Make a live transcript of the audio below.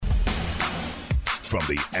from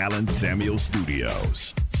the Allen Samuel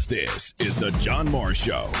Studios, this is the John Morris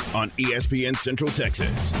Show on ESPN Central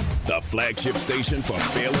Texas, the flagship station for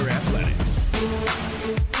Baylor Athletics.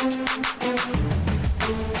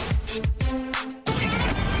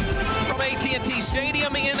 From AT&T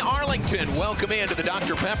Stadium in Arlington, welcome into the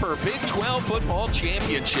Dr. Pepper Big 12 Football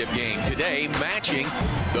Championship game. Today, matching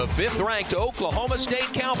the 5th-ranked Oklahoma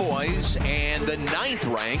State Cowboys and the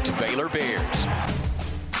 9th-ranked Baylor Bears.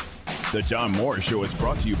 The John Morris Show is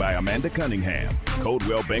brought to you by Amanda Cunningham,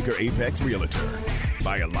 Coldwell Banker Apex Realtor,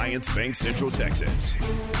 by Alliance Bank Central Texas,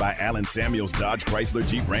 by Allen Samuels Dodge Chrysler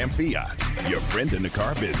Jeep Ram Fiat, your friend in the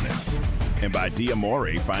car business, and by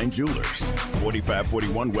Diamore Fine Jewelers,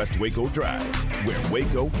 4541 West Waco Drive, where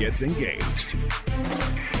Waco gets engaged.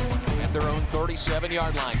 At their own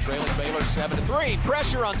 37-yard line, trailing Baylor 7-3.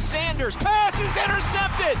 Pressure on Sanders. Pass is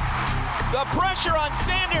intercepted. The pressure on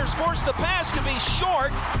Sanders forced the pass to be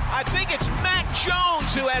short. I think it's Matt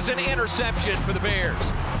Jones who has an interception for the Bears.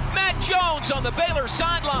 Matt Jones on the Baylor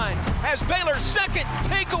sideline has Baylor's second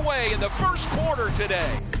takeaway in the first quarter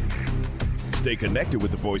today. Stay connected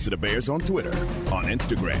with the Voice of the Bears on Twitter, on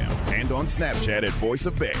Instagram, and on Snapchat at Voice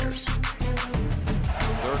of Bears.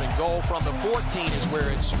 3rd and goal from the 14 is where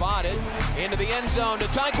it's spotted. Into the end zone to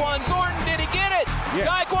Tyquan Thornton. Did he get it? Yeah.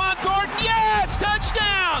 Tyquan Thornton, yes!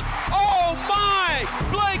 Touchdown! Oh my!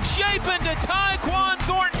 Blake Shapen to Tyquan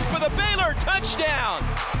Thornton for the Baylor touchdown.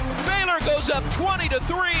 Baylor goes up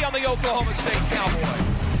 20-3 on the Oklahoma State Cowboys.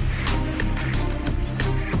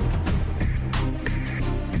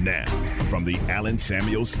 Now, from the Allen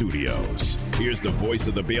Samuel Studios, here's the voice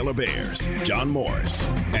of the Baylor Bears, John Morris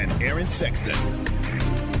and Aaron Sexton.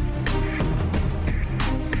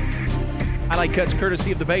 Highlight cuts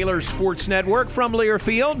courtesy of the Baylor Sports Network from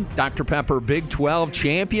Learfield. Dr. Pepper Big 12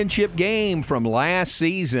 Championship game from last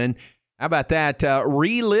season. How about that?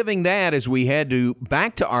 Reliving that as we head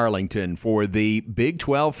back to Arlington for the Big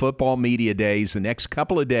 12 football media days the next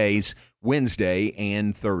couple of days, Wednesday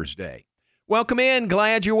and Thursday. Welcome in.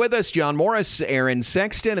 Glad you're with us. John Morris, Aaron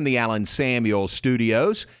Sexton in the Allen Samuel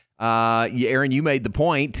Studios. Aaron, you made the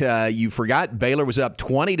point. You forgot Baylor was up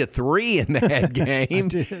 20-3 in that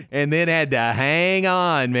game, and then had to hang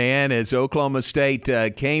on, man, as Oklahoma State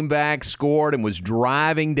came back, scored, and was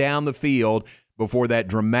driving down the field before that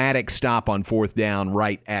dramatic stop on 4th down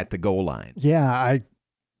right at the goal line. Yeah, I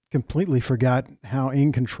completely forgot how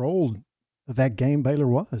in control of that game Baylor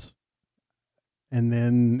was. And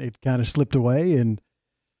then it kind of slipped away, and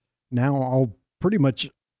now all pretty much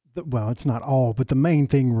 – well, it's not all, but the main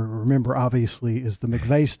thing we remember, obviously, is the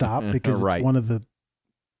McVay stop because right. It's one of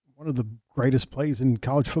the greatest plays in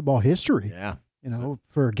college football history. Yeah,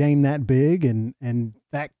 for a game that big and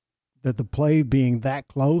that the play being that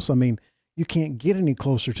close. I mean, you can't get any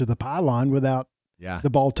closer to the pylon without the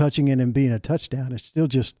ball touching it and being a touchdown. It's still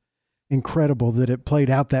just incredible that it played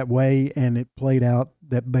out that way, and it played out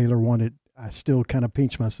that Baylor won it. I still kind of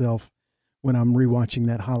pinch myself when I'm rewatching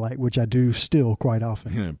that highlight, which I do still quite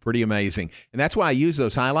often. Pretty amazing. And that's why I use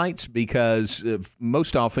those highlights, because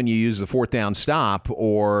most often you use the 4th down stop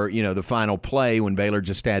or, the final play when Baylor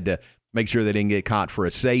just had to make sure they didn't get caught for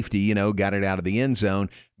a safety, got it out of the end zone.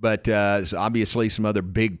 But obviously some other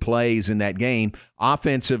big plays in that game,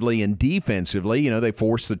 offensively and defensively. They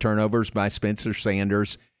forced the turnovers by Spencer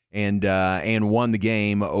Sanders and won the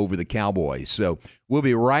game over the Cowboys. So we'll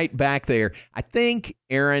be right back there. I think,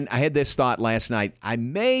 Aaron, I had this thought last night. I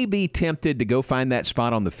may be tempted to go find that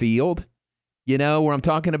spot on the field, where I'm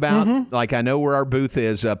talking about. Mm-hmm. Like, I know where our booth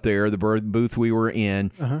is up there, the booth we were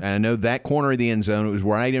in. Uh-huh. And I know that corner of the end zone. It was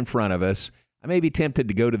right in front of us. I may be tempted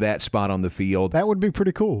to go to that spot on the field. That would be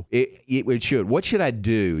pretty cool. It should. What should I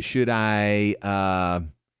do? Should I,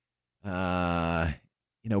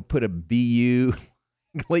 put a BU...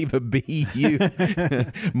 leave a BU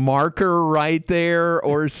marker right there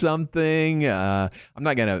or something. I'm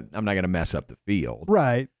not gonna mess up the field,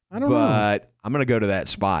 right? I don't know, but I'm gonna go to that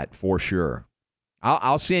spot for sure.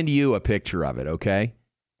 I'll send you a picture of it. Okay.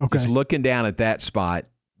 Just looking down at that spot,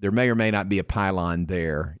 there may or may not be a pylon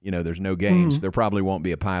there. There's no games. Mm-hmm. There probably won't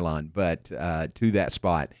be a pylon, but to that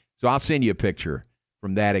spot. So I'll send you a picture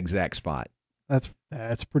from that exact spot.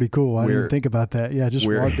 That's pretty cool. I didn't think about that. Yeah, just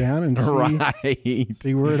walk down and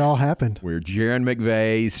see where it all happened. Where Jaron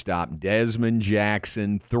McVay stopped Desmond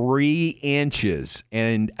Jackson 3 inches.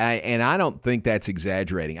 And I don't think that's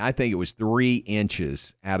exaggerating. I think it was 3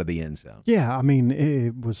 inches out of the end zone. Yeah, I mean,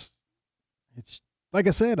 it's like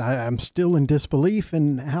I said, I'm still in disbelief.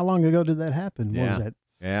 And how long ago did that happen? Yeah. What was that?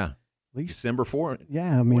 Yeah. At least December 4th.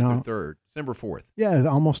 Yeah, I mean, 3rd. December 4th. Yeah,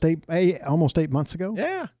 almost 8 months ago.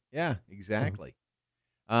 Yeah, exactly.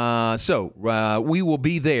 So we will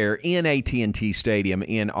be there in AT&T Stadium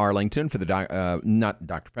in Arlington for the not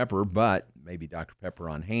Dr. Pepper, but maybe Dr. Pepper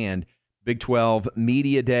on hand. Big 12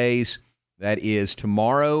 Media Days. That is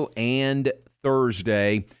tomorrow and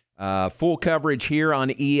Thursday. Full coverage here on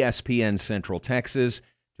ESPN Central Texas.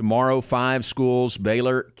 Tomorrow, 5 schools: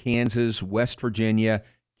 Baylor, Kansas, West Virginia,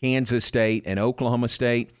 Kansas State, and Oklahoma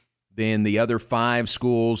State. Then the other 5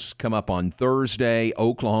 schools come up on Thursday: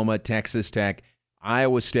 Oklahoma, Texas Tech,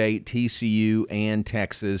 Iowa State, TCU, and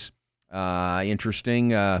Texas.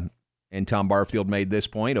 Interesting, and Tom Barfield made this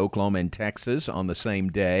point: Oklahoma and Texas on the same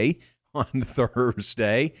day on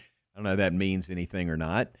Thursday. I don't know if that means anything or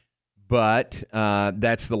not, but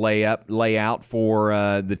that's the layout for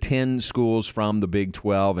the 10 schools from the Big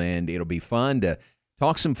 12, and it'll be fun to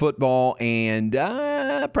talk some football and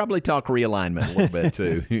probably talk realignment a little bit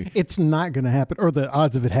too. It's not going to happen, or the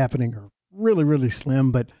odds of it happening are really, really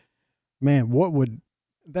slim, but man,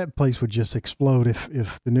 that place would just explode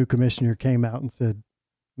if the new commissioner came out and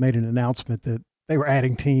made an announcement that they were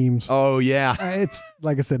adding teams. Oh yeah. It's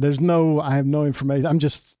like I said, I have no information. I'm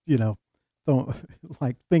just,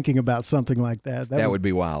 thinking about something like that. That would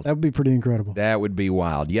be wild. That would be pretty incredible. That would be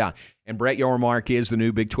wild. Yeah. And Brett Yormark is the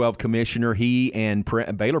new Big 12 commissioner. He and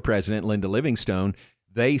Baylor president Linda Livingstone,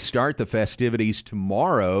 they start the festivities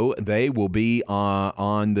tomorrow. They will be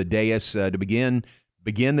on the dais to begin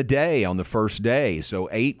the day on the first day. So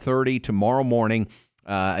 8:30 tomorrow morning.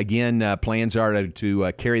 Again, plans are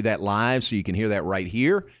to carry that live, so you can hear that right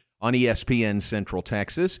here on ESPN Central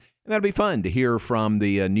Texas. And that'll be fun to hear from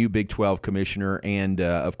the new Big 12 commissioner and,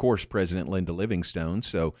 of course, President Linda Livingstone.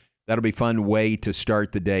 So that'll be a fun way to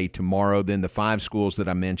start the day tomorrow. Then the 5 schools that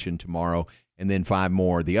I mentioned tomorrow, and then 5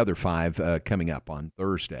 more, the other 5 coming up on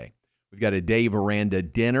Thursday. We've got a Dave Aranda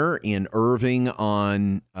dinner in Irving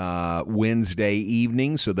on Wednesday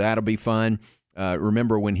evening, so that'll be fun.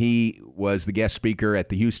 Remember when he was the guest speaker at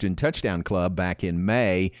the Houston Touchdown Club back in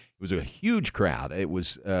May, it was a huge crowd. It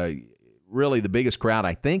was really the biggest crowd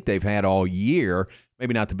I think they've had all year.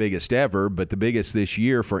 Maybe not the biggest ever, but the biggest this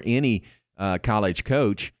year for any college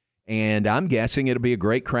coach. And I'm guessing it'll be a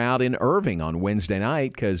great crowd in Irving on Wednesday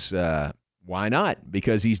night because why not?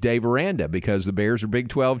 Because he's Dave Aranda, because the Bears are Big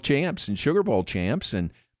 12 champs and Sugar Bowl champs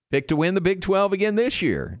and picked to win the Big 12 again this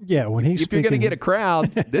year. Yeah, if you're going to get a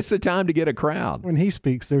crowd, this is the time to get a crowd. When he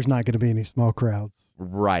speaks, there's not going to be any small crowds.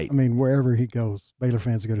 Right. I mean, wherever he goes, Baylor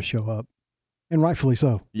fans are going to show up, and rightfully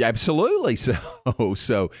so. Yeah, absolutely so.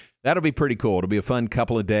 So that'll be pretty cool. It'll be a fun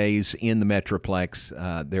couple of days in the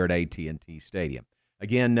Metroplex there at AT&T Stadium.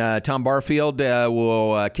 Again, Tom Barfield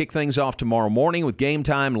will kick things off tomorrow morning with Game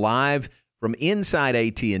Time live from inside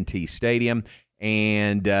AT&T Stadium.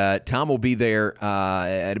 And Tom will be there.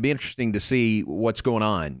 It'll be interesting to see what's going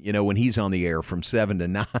on, when he's on the air from 7 to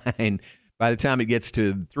 9. By the time it gets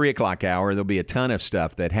to the 3 o'clock hour, there'll be a ton of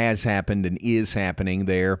stuff that has happened and is happening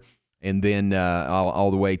there. And then all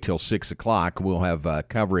the way till 6 o'clock, we'll have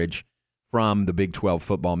coverage from the Big 12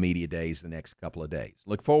 football media days the next couple of days.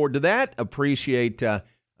 Look forward to that. Appreciate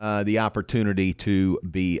the opportunity to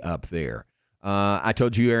be up there. I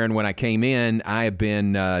told you, Aaron, when I came in, I have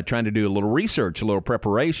been trying to do a little research, a little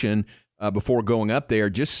preparation before going up there,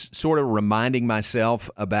 just sort of reminding myself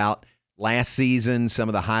about last season, some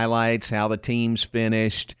of the highlights, how the teams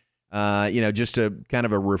finished, just a kind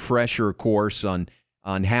of a refresher course on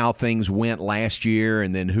how things went last year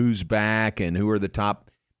and then who's back and who are the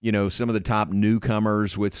top, some of the top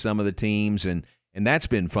newcomers with some of the teams. And that's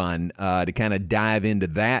been fun to kind of dive into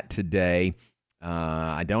that today.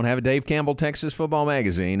 I don't have a Dave Campbell Texas Football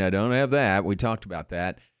Magazine. I don't have that. We talked about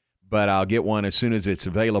that. But I'll get one as soon as it's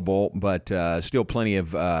available. But still plenty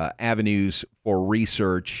of avenues for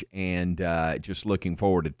research and just looking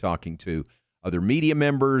forward to talking to other media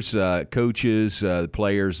members, coaches, the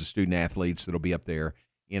players, the student athletes that will be up there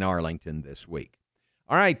in Arlington this week.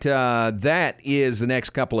 All right, that is the next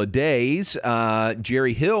couple of days.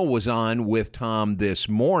 Jerry Hill was on with Tom this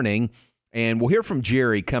morning, and we'll hear from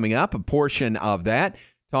Jerry coming up, a portion of that,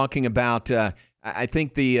 talking about, I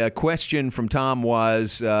think the question from Tom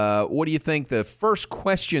was, what do you think the first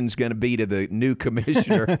question's going to be to the new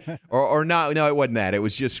commissioner? or no, it wasn't that. It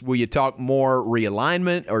was just, will you talk more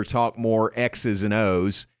realignment or talk more X's and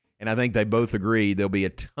O's? And I think they both agreed there'll be a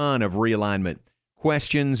ton of realignment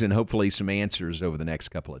questions and hopefully some answers over the next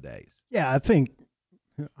couple of days. Yeah,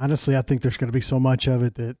 honestly, I think there's going to be so much of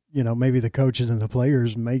it that, maybe the coaches and the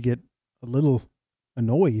players may get a little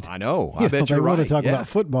annoyed. I know. I bet you're right. They want to talk about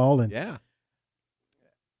football. And,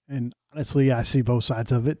 and honestly, I see both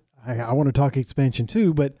sides of it. I want to talk expansion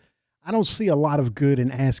too, but I don't see a lot of good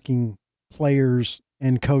in asking players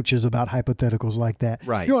and coaches about hypotheticals like that.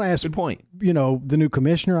 Right. If you want to ask, good point. The new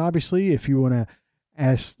commissioner, obviously, if you want to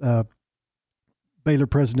ask Baylor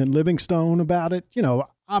President Livingstone about it,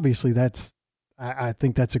 obviously I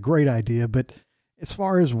think that's a great idea. But as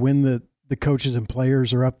far as when the coaches and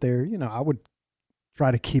players are up there, I would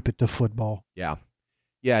try to keep it to football. Yeah.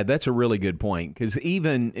 Yeah, that's a really good point because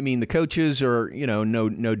the coaches are,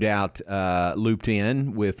 no doubt looped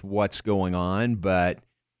in with what's going on, but,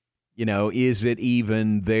 is it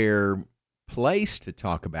even their place to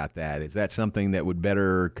talk about that? Is that something that would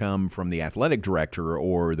better come from the athletic director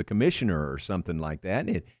or the commissioner or something like that?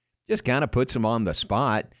 And it just kind of puts them on the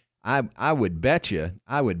spot. I would bet you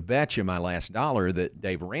my last dollar that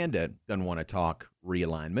Dave Aranda doesn't want to talk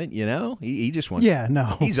realignment. He just wants. Yeah,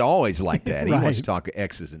 no, he's always like that. He right. wants to talk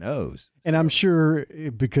X's and O's. And I'm sure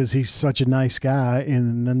because he's such a nice guy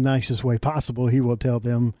in the nicest way possible, he will tell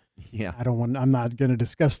them, "Yeah, I'm not going to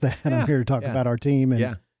discuss that. Yeah, I'm here to talk about our team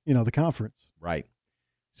and the conference." Right.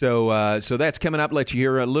 So that's coming up. Let you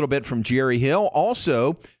hear a little bit from Jerry Hill.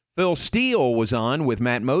 Also, Phil Steele was on with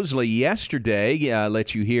Matt Mosley yesterday.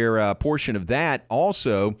 Let you hear a portion of that.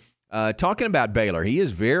 Also, talking about Baylor, he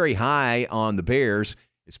is very high on the Bears,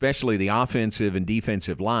 especially the offensive and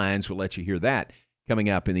defensive lines. We'll let you hear that coming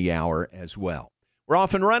up in the hour as well. We're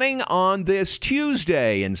off and running on this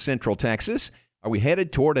Tuesday in Central Texas. Are we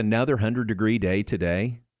headed toward another 100-degree day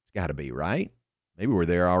today? It's got to be, right? Maybe we're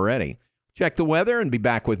there already. Check the weather and be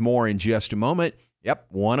back with more in just a moment. Yep,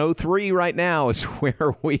 103 right now is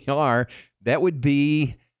where we are. That would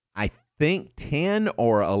be, I think, 10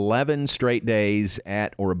 or 11 straight days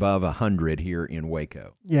at or above 100 here in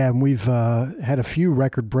Waco. Yeah, and we've had a few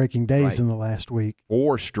record-breaking days in the last week.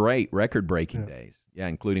 4 straight record-breaking days. Yeah,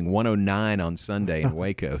 including 109 on Sunday in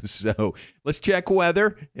Waco. So let's check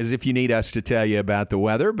weather as if you need us to tell you about the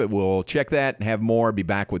weather, but we'll check that and have more. Be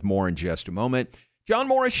back with more in just a moment. John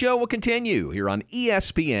Morris Show will continue here on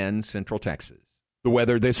ESPN Central Texas. The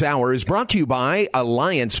weather this hour is brought to you by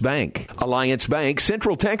Alliance Bank. Alliance Bank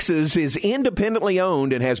Central Texas is independently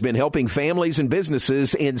owned and has been helping families and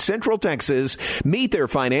businesses in Central Texas meet their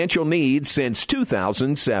financial needs since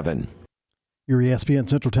 2007. Your ESPN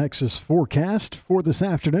Central Texas forecast for this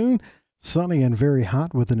afternoon, sunny and very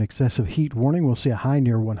hot with an excessive heat warning. We'll see a high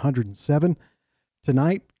near 107.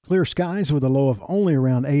 Tonight, clear skies with a low of only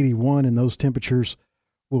around 81, and those temperatures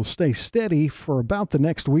will stay steady for about the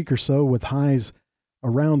next week or so with highs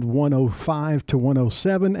around 105 to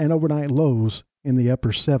 107 and overnight lows in the upper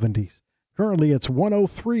 70s. Currently, it's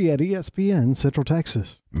 103 at ESPN Central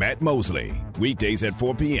Texas. Matt Mosley, weekdays at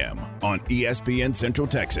 4 p.m. on ESPN Central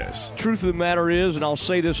Texas. Truth of the matter is, and I'll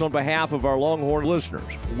say this on behalf of our Longhorn listeners,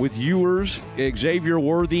 with Ewers, Xavier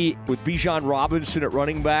Worthy, with Bijan Robinson at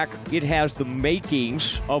running back, it has the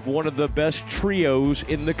makings of one of the best trios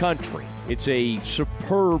in the country. It's a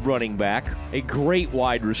superb running back, a great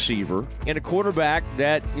wide receiver, and a quarterback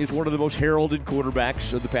that is one of the most heralded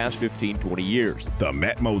quarterbacks of the past 15, 20 years. The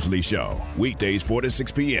Matt Mosley Show, weekdays 4 to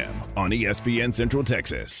 6 p.m. on ESPN Central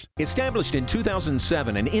Texas. Established in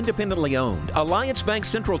 2007 and independently owned, Alliance Bank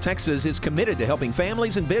Central Texas is committed to helping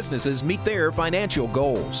families and businesses meet their financial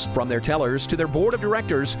goals. From their tellers to their board of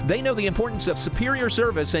directors, they know the importance of superior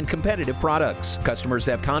service and competitive products. Customers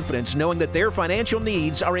have confidence knowing that their financial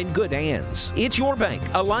needs are in good hands. It's your bank,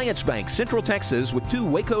 Alliance Bank Central Texas, with 2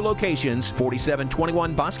 Waco locations,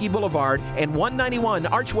 4721 Bosque Boulevard and 191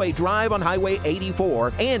 Archway Drive on Highway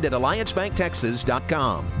 84, and at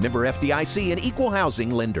AllianceBankTexas.com. Member FDIC and equal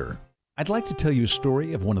housing lender. I'd like to tell you a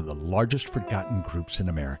story of one of the largest forgotten groups in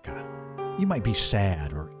America. You might be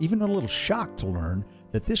sad or even a little shocked to learn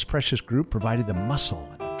that this precious group provided the muscle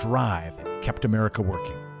and the drive that kept America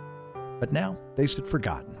working. But now they sit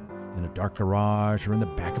forgotten in a dark garage or in the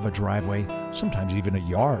back of a driveway, sometimes even a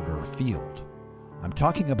yard or a field. I'm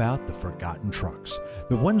talking about the forgotten trucks,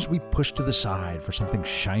 the ones we push to the side for something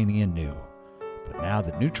shiny and new. But now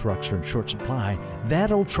that new trucks are in short supply,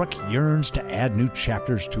 that old truck yearns to add new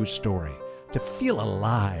chapters to its story, to feel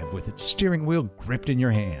alive with its steering wheel gripped in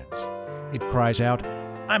your hands. It cries out,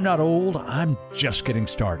 "I'm not old, I'm just getting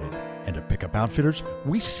started." And at Pickup Outfitters,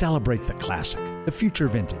 we celebrate the classic, the future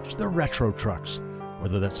vintage, the retro trucks,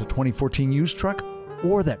 whether that's a 2014 used truck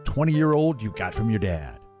or that 20-year-old you got from your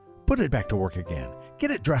dad. Put it back to work again,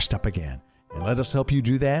 get it dressed up again, and let us help you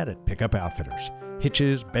do that at Pickup Outfitters.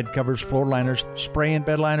 Hitches, bed covers, floor liners, spray and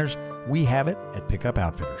bed liners, we have it at Pickup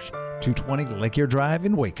Outfitters, 220 Lake Erie Drive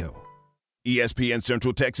in Waco. ESPN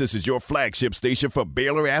Central Texas is your flagship station for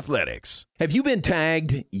Baylor Athletics. Have you been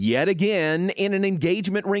tagged yet again in an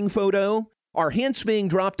engagement ring photo? Are hints being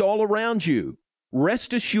dropped all around you?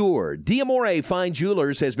 Rest assured, D'Amore Fine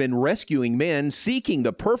Jewelers has been rescuing men seeking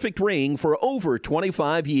the perfect ring for over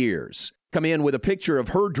 25 years. Come in with a picture of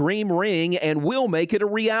her dream ring and we'll make it a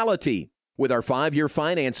reality. With our 5-year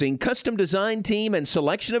financing, custom design team, and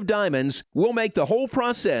selection of diamonds, we'll make the whole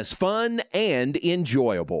process fun and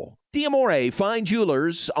enjoyable. D'Amore Fine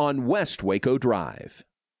Jewelers on West Waco Drive.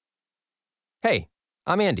 Hey,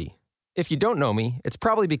 I'm Andy. If you don't know me, it's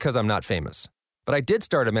probably because I'm not famous. But I did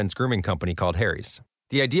start a men's grooming company called Harry's.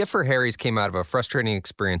 The idea for Harry's came out of a frustrating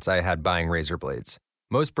experience I had buying razor blades.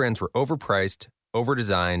 Most brands were overpriced,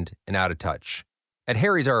 overdesigned, and out of touch. At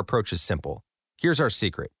Harry's, our approach is simple. Here's our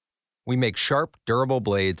secret. We make sharp, durable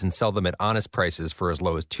blades and sell them at honest prices for as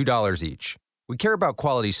low as $2 each. We care about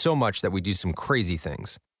quality so much that we do some crazy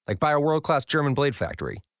things, like buy a world-class German blade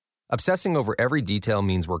factory. Obsessing over every detail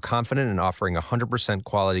means we're confident in offering a 100%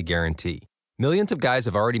 quality guarantee. Millions of guys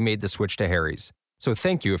have already made the switch to Harry's, so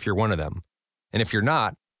thank you if you're one of them. And if you're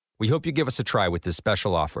not, we hope you give us a try with this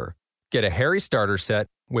special offer. Get a Harry's starter set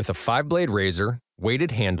with a 5-blade razor,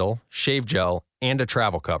 weighted handle, shave gel, and a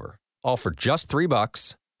travel cover, all for just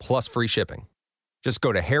 $3 plus free shipping. Just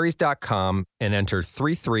go to harrys.com and enter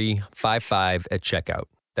 3355 at checkout.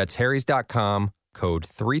 That's harrys.com, code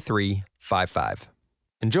 3355.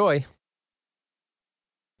 Enjoy!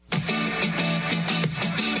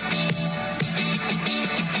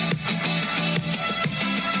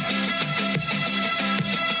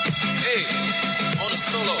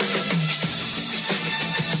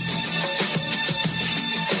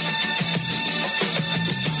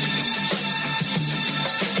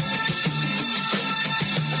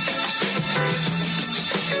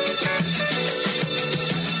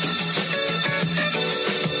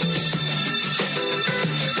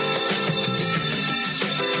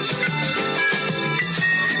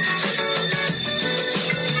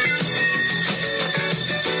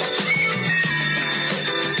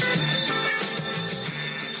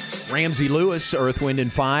 Ramsey Lewis, Earth, Wind,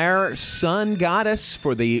 and Fire. Sun Goddess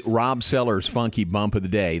for the Rob Sellers Funky Bump of the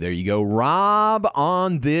Day. There you go. Rob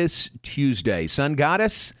on this Tuesday. Sun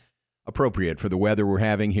Goddess, appropriate for the weather we're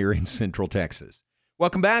having here in Central Texas.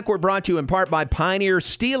 Welcome back. We're brought to you in part by Pioneer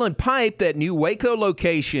Steel and Pipe, that new Waco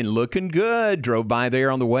location. Looking good. Drove by there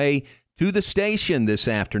on the way to the station this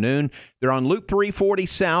afternoon. They're on Loop 340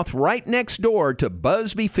 South, right next door to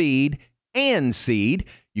Busby Feed and Seed.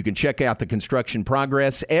 You can check out the construction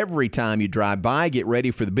progress every time you drive by. Get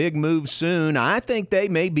ready for the big move soon. I think they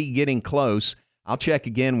may be getting close. I'll check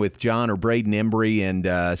again with John or Braden Embry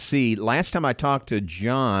and see. Last time I talked to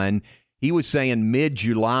John, he was saying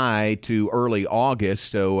mid-July to early August.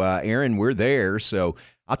 So, Aaron, we're there. So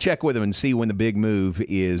I'll check with him and see when the big move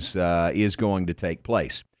is going to take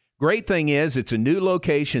place. Great thing is it's a new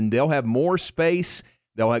location. They'll have more space.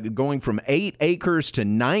 They'll have going from 8 acres to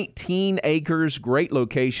 19 acres. Great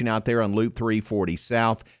location out there on Loop 340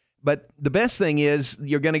 South. But the best thing is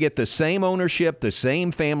you're going to get the same ownership, the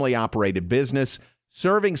same family-operated business,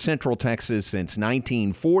 serving Central Texas since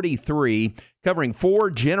 1943, covering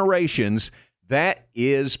 4 generations. That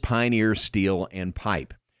is Pioneer Steel and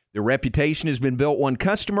Pipe. Their reputation has been built one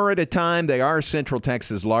customer at a time. They are Central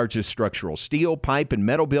Texas' largest structural steel, pipe, and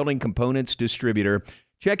metal building components distributor.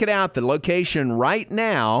 Check it out, the location right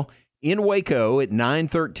now in Waco at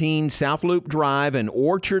 913 South Loop Drive and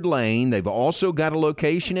Orchard Lane. They've also got a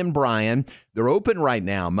location in Bryan. They're open right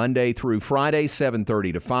now, Monday through Friday,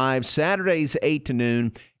 7:30 to 5, Saturdays 8 to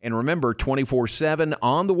noon, and remember, 24/7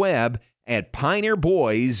 on the web at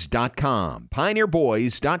pioneerboys.com.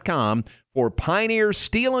 Pioneerboys.com for Pioneer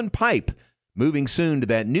Steel and Pipe, moving soon to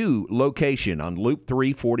that new location on Loop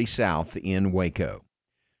 340 South in Waco.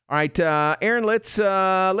 All right, Aaron, let's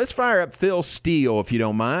fire up Phil Steele, if you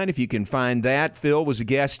don't mind, if you can find that. Phil was a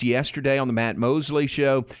guest yesterday on the Matt Mosley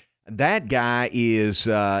Show. That guy is,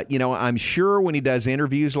 I'm sure when he does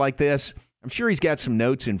interviews like this, I'm sure he's got some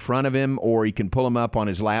notes in front of him, or he can pull them up on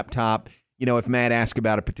his laptop. You know, if Matt asks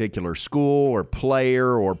about a particular school or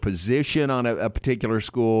player or position on a particular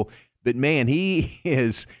school. But, man, he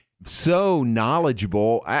is so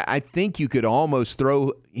knowledgeable. I think you could almost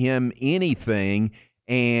throw him anything,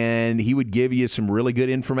 and he would give you some really good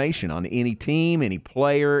information on any team, any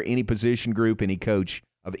player, any position group, any coach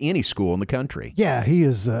of any school in the country. Yeah, he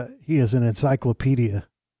is an encyclopedia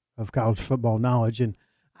of college football knowledge. And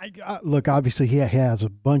look, obviously he has a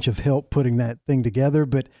bunch of help putting that thing together,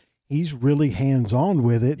 but he's really hands-on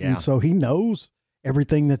with it. Yeah. And so he knows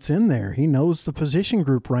everything that's in there. He knows the position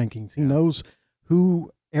group rankings. He knows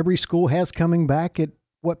who every school has coming back at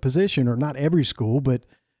what position, or not every school, but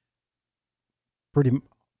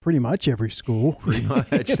pretty much every school. Pretty much,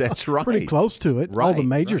 that's right. Pretty close to it. Right, all the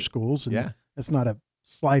major schools. And that's not a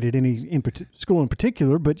slighted any school in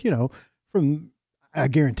particular, but, I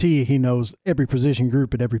guarantee he knows every position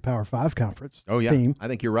group at every Power 5 conference team. I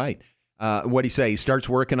think you're right. What did he say? He starts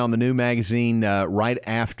working on the new magazine right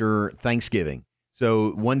after Thanksgiving.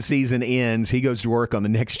 So one season ends, he goes to work on the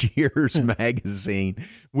next year's magazine,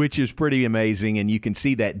 which is pretty amazing. And you can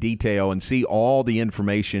see that detail and see all the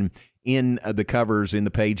information in the covers, in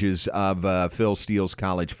the pages of Phil Steele's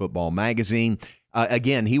College Football Magazine.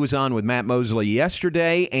 Again, he was on with Matt Mosley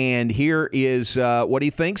yesterday, and here is what he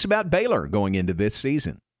thinks about Baylor going into this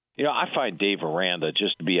season. I find Dave Aranda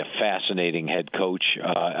just to be a fascinating head coach.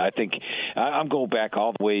 I think I'm going back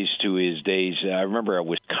all the ways to his days. I remember at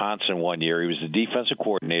Wisconsin one year, he was the defensive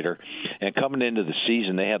coordinator, and coming into the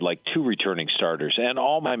season, they had like 2 returning starters. And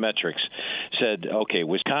all my metrics said, okay,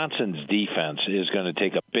 Wisconsin's defense is going to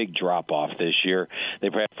take a big drop-off this year.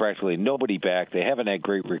 They've had practically nobody back. They haven't had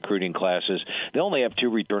great recruiting classes. They only have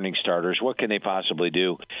 2 returning starters. What can they possibly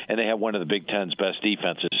do? And they have one of the Big Ten's best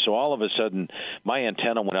defenses. So all of a sudden, my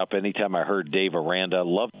antenna went up anytime I heard Dave Aranda.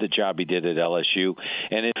 Loved the job he did at LSU.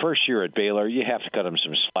 And his first year at Baylor, you have to cut him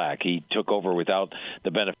some slack. He took over without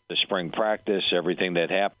the benefit of spring practice, everything that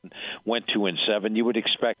happened. Went 2-7. You would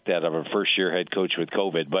expect that of a first-year head coach with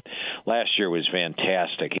COVID. But last year was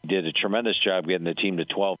fantastic. He did a tremendous job getting the team to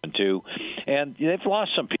 12-2. And they've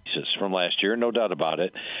lost some pieces from last year, no doubt about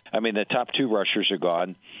it. I mean, the top 2 rushers are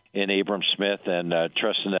gone in Abram Smith and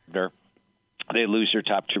Tristan Ebner. They lose their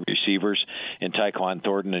top 2 receivers in Tyquan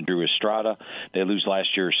Thornton and Drew Estrada. They lose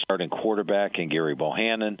last year's starting quarterback in Gary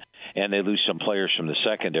Bohannon, and they lose some players from the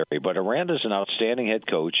secondary. But Aranda's an outstanding head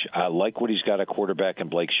coach. I like what he's got at quarterback in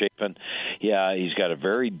Blake Shapen. Yeah, he's got a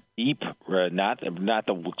very deep, not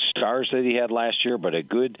the stars that he had last year, but a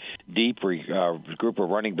good, deep group of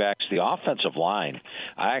running backs. The offensive line,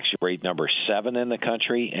 I actually rate number 7 in the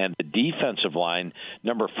country, and the defensive line,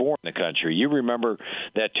 number 4 in the country. You remember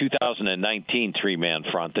that 2019 3-man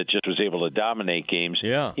front that just was able to dominate games.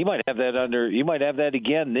 Yeah. You might have that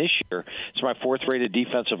again this year. It's my 4th rated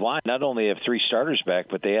defensive line. Not only have 3 starters back,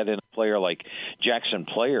 but they had in a player like Jackson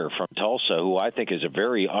Player from Tulsa, who I think is a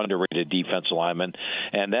very underrated defensive lineman,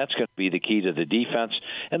 and that's going to be the key to the defense.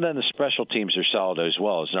 And then the special teams are solid as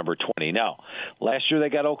well as number 20. Now, last year they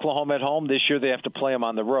got Oklahoma at home. This year they have to play them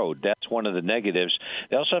on the road. That's one of the negatives.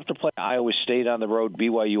 They also have to play Iowa State on the road,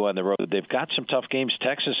 BYU on the road. They've got some tough games,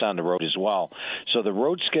 Texas on the road as well. So the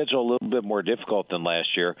road schedule a little bit more difficult than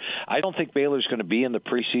last year. I don't think Baylor's going to be in the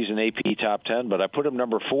preseason AP top 10, but I put them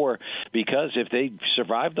number 4 because if they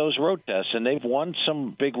survive those road tests, and they've won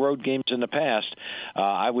some big road games in the past,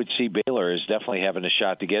 I would see Baylor as definitely having a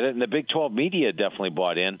shot to get it. And the Big 12 media definitely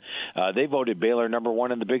bought in. They voted Baylor number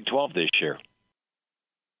 1 in the Big 12 this year.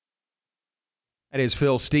 That is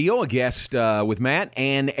Phil Steele, a guest with Matt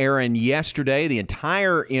and Aaron yesterday. The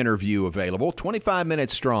entire interview available, 25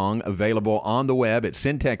 minutes strong, available on the web at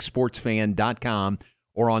syntechsportsfan.com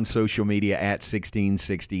or on social media at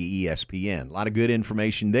 1660 ESPN. A lot of good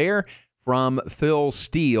information there from Phil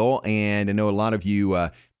Steele, and I know a lot of you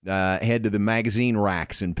head to the magazine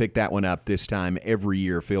racks and pick that one up this time every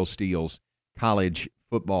year, Phil Steele's College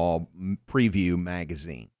Football Preview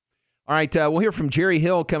magazine. All right, we'll hear from Jerry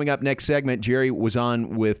Hill coming up next segment. Jerry was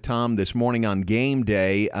on with Tom this morning on Game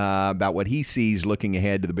Day about what he sees looking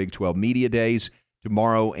ahead to the Big 12 Media Days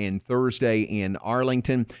tomorrow and Thursday in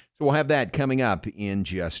Arlington. So we'll have that coming up in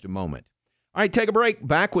just a moment. All right, take a break.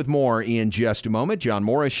 Back with more in just a moment. John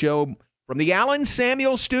Morris Show from the Allen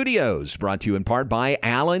Samuels Studios, brought to you in part by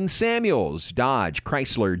Allen Samuels, Dodge,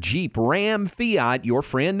 Chrysler, Jeep, Ram, Fiat, your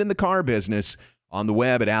friend in the car business. On the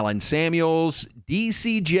web at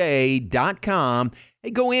AllenSamuelsDCJ.com.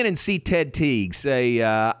 Hey, go in and see Ted Teague. Say,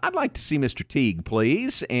 I'd like to see Mr. Teague,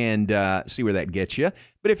 please, and see where that gets you.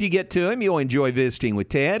 But if you get to him, you'll enjoy visiting with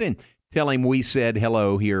Ted and tell him we said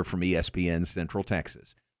hello here from ESPN Central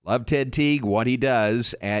Texas. Love Ted Teague, what he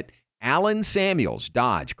does at Allen Samuels,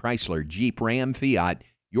 Dodge, Chrysler, Jeep, Ram, Fiat,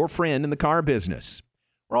 your friend in the car business.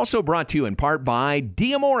 We're also brought to you in part by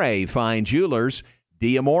D'Amore Fine Jewelers.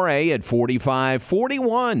 D'Amore at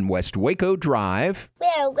 4541 West Waco Drive.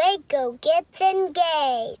 Where Waco gets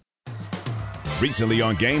engaged. Recently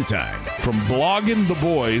on Game Time. From blogging the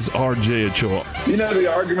boys, RJ Ochoa. You know,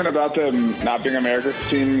 the argument about them not being America's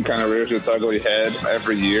team kind of rears its ugly head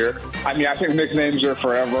every year. I mean, I think nicknames are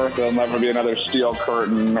forever. There'll never be another Steel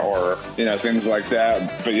Curtain or, things like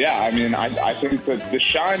that. But yeah, I mean, I think that the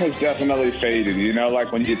shine has definitely faded. You know,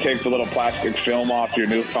 like when you take the little plastic film off your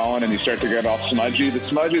new phone and you start to get all smudgy, the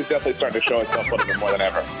smudge is definitely starting to show itself a little bit more than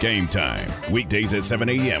ever. Game Time, weekdays at 7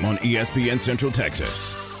 a.m. on ESPN Central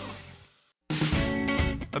Texas.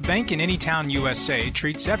 A bank in any town USA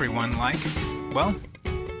treats everyone like, well,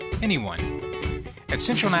 anyone. At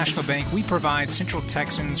Central National Bank, we provide Central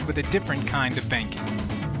Texans with a different kind of banking.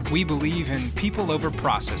 We believe in people over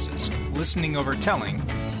processes, listening over telling,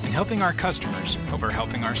 and helping our customers over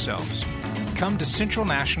helping ourselves. Come to Central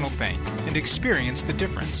National Bank and experience the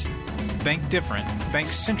difference. Bank different. Bank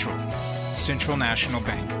Central. Central National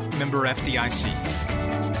Bank. Member FDIC.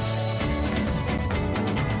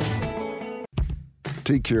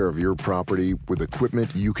 Take care of your property with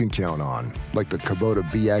equipment you can count on, like the Kubota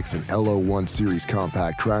BX and LO1 Series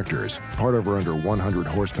compact tractors, part of our under 100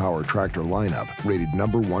 horsepower tractor lineup, rated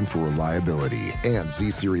 #1 for reliability, and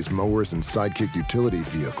Z-Series mowers and Sidekick utility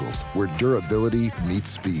vehicles, where durability meets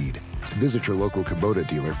speed. Visit your local Kubota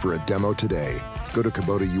dealer for a demo today. Go to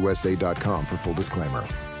KubotaUSA.com for full disclaimer.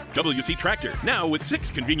 WC Tractor, now with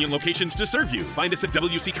 6 convenient locations to serve you. Find us at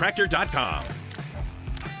WCTractor.com.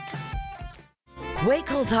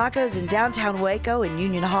 Waco Tacos in downtown Waco and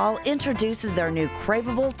Union Hall introduces their new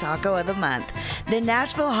craveable taco of the month, the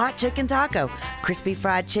Nashville Hot Chicken Taco. Crispy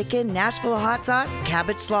fried chicken, Nashville hot sauce,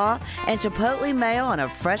 cabbage slaw, and chipotle mayo on a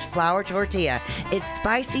fresh flour tortilla. It's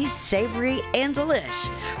spicy, savory, and delish.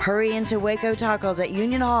 Hurry into Waco Tacos at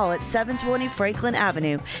Union Hall at 720 Franklin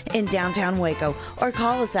Avenue in downtown Waco, or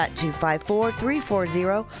call us at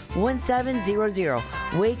 254-340-1700.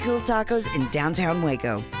 Waco Tacos in downtown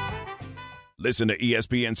Waco. Listen to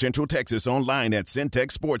ESPN Central Texas online at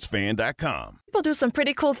centexsportsfan.com. People do some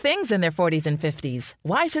pretty cool things in their 40s and 50s.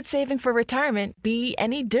 Why should saving for retirement be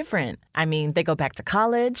any different? I mean, they go back to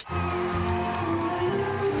college,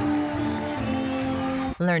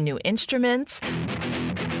 learn new instruments,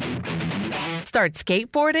 start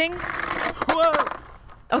skateboarding. Whoa!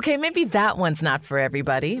 Okay, maybe that one's not for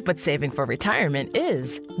everybody, but saving for retirement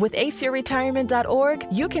is. With aceyourretirement.org,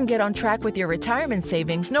 you can get on track with your retirement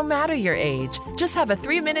savings no matter your age. Just have a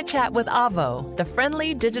 3-minute chat with Avo, the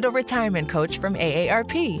friendly digital retirement coach from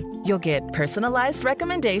AARP. You'll get personalized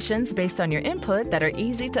recommendations based on your input that are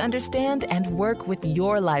easy to understand and work with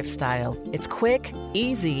your lifestyle. It's quick,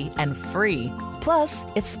 easy, and free. Plus,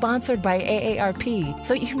 it's sponsored by AARP,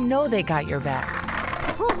 so you know they got your back.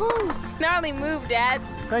 Woohoo! Gnarly move, Dad.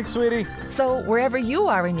 Thanks, sweetie. So wherever you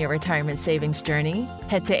are in your retirement savings journey,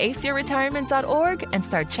 head to aceyourretirement.org and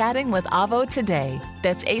start chatting with Avo today.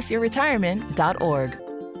 That's aceyourretirement.org.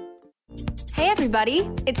 Hey everybody,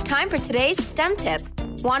 it's time for today's STEM tip.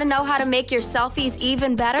 Want to know how to make your selfies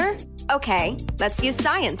even better? Okay, let's use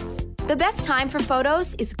science. The best time for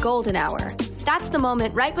photos is golden hour. That's the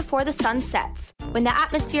moment right before the sun sets, when the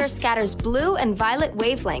atmosphere scatters blue and violet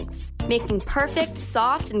wavelengths, making perfect,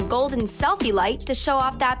 soft, and golden selfie light to show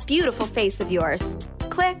off that beautiful face of yours.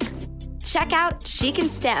 Click. Check out Chic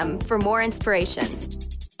and STEM for more inspiration.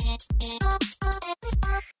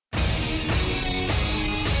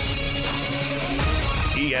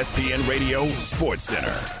 ESPN Radio Sports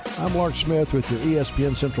Center. I'm Mark Smith with your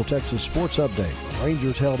ESPN Central Texas Sports Update. The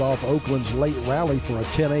Rangers held off Oakland's late rally for a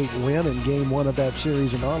 10-8 win in Game 1 of that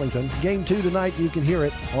series in Arlington. Game 2 tonight, you can hear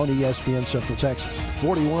it on ESPN Central Texas.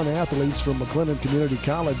 41 athletes from McLennan Community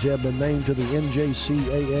College have been named to the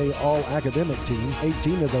NJCAA All-Academic Team.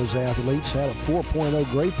 18 of those athletes had a 4.0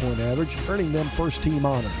 grade point average, earning them first-team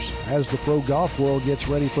honors. As the pro golf world gets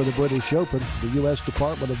ready for the British Open, the U.S.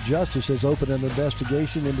 Department of Justice has opened an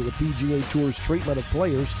investigation into the PGA Tour's treatment of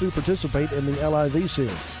players who participate in the LIV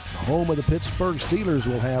Series. The home of the Pittsburgh Steelers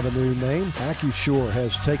will have a new name. AccuSure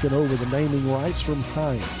has taken over the naming rights from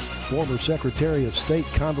Heinz. Former Secretary of State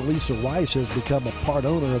Condoleezza Rice has become a part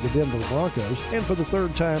owner of the Denver Broncos. And for the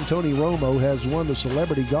third time, Tony Romo has won the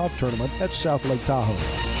celebrity golf tournament at South Lake Tahoe.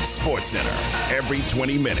 Sports Center, every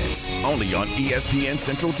 20 minutes, only on ESPN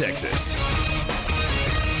Central Texas.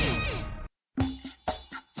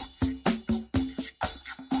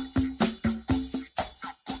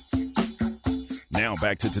 Now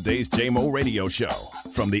back to today's JMO Radio Show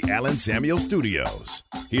from the Allen Samuel Studios.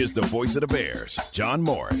 Here's the voice of the Bears, John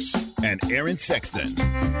Morris and Aaron Sexton.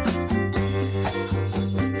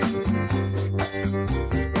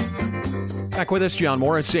 Back with us, John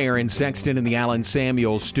Morris, Aaron Sexton in the Allen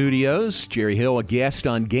Samuel Studios. Jerry Hill, a guest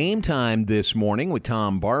on Game Time this morning with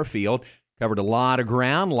Tom Barfield. Covered a lot of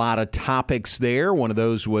ground, a lot of topics there. One of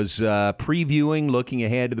those was previewing, looking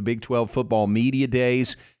ahead to the Big 12 football media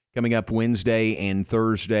days coming up Wednesday and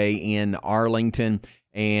Thursday in Arlington.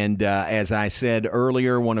 And as I said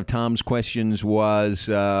earlier, one of Tom's questions was,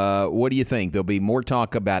 what do you think? There'll be more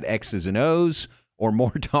talk about X's and O's or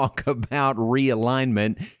more talk about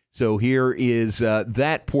realignment? So here is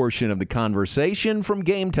that portion of the conversation from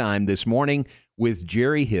Game Time this morning with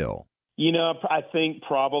Jerry Hill. I think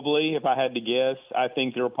probably, if I had to guess, I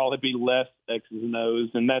think there will probably be less X's and O's,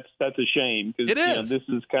 and that's a shame because this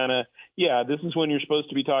is this is when you're supposed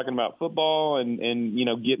to be talking about football and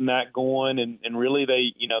getting that going, and really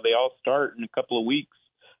they all start in a couple of weeks,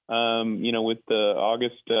 with the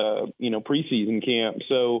August preseason camp.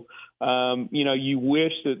 So you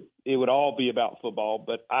wish that it would all be about football,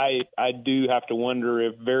 but I do have to wonder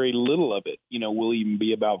if very little of it will even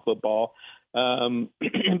be about football.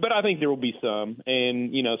 But I think there will be some,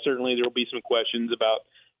 and certainly there will be some questions about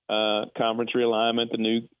conference realignment, the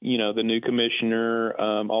new commissioner,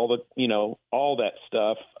 all that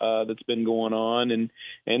stuff that's been going on,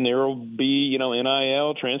 and there will be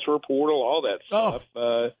NIL, transfer portal, all that stuff,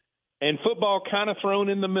 and football kind of thrown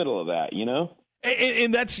in the middle of that,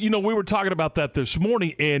 And that's we were talking about that this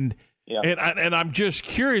morning, and I'm just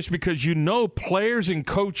curious because players and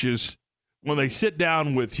coaches when they sit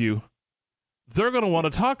down with you, they're going to want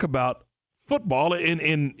to talk about football,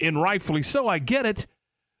 and rightfully so. I get it,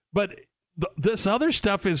 but this other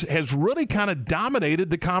stuff has really kind of dominated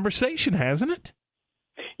the conversation, hasn't it?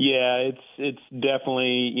 Yeah, it's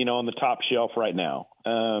definitely on the top shelf right now.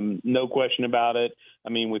 No question about it. I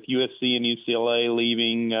mean, with USC and UCLA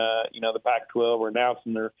leaving, the Pac-12 or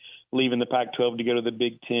announcing they're leaving the Pac-12 to go to the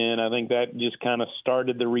Big Ten, I think that just kind of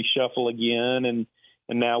started the reshuffle again.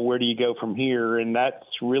 And now where do you go from here? And that's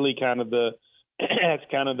really kind of the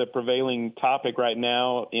prevailing topic right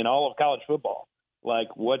now in all of college football. Like,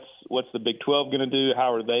 what's the Big 12 going to do?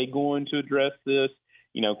 How are they going to address this?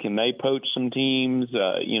 Can they poach some teams?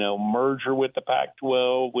 Merger with the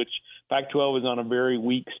Pac-12, which Pac-12 is on a very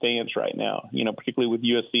weak stance right now. Particularly with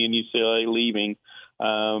USC and UCLA leaving,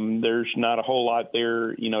 there's not a whole lot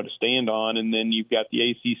there, to stand on. And then you've got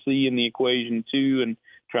the ACC in the equation too, and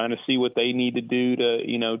trying to see what they need to do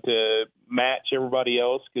to match everybody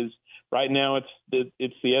else, because right now it's the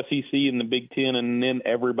SEC and the Big Ten, and then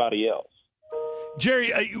everybody else.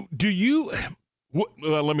 Jerry,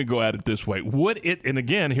 well, let me go at it this way. Would it, and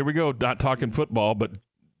again, here we go, not talking football, but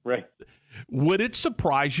right. Would it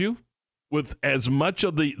surprise you with as much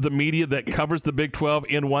of the media that covers the Big 12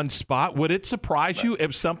 in one spot? Would it surprise you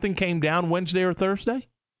if something came down Wednesday or Thursday?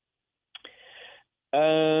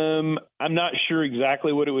 I'm not sure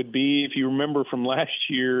exactly what it would be. If you remember from last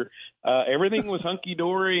year, everything was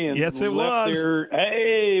hunky-dory. And yes, it was. There,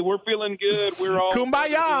 hey, we're feeling good. We're all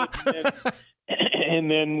kumbaya. And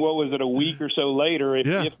then what was it, a week or so later,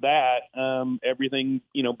 if that, everything,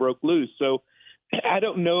 broke loose. So I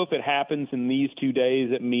don't know if it happens in these 2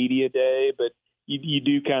 days at Media Day, but you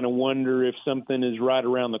do kind of wonder if something is right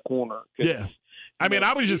around the corner. Yeah. I mean,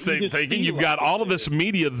 I was just thinking you've got all of this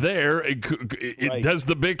media there. Right. Does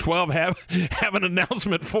the Big 12 have an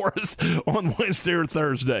announcement for us on Wednesday or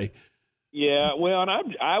Thursday? Yeah, well, and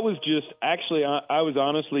I was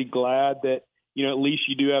honestly glad that, at least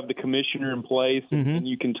you do have the commissioner in place, and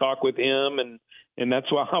you can talk with him, and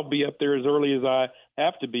that's why I'll be up there as early as I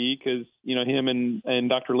have to be, because him and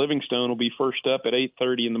Dr. Livingstone will be first up at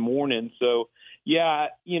 8:30 in the morning. So yeah,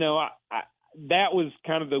 that was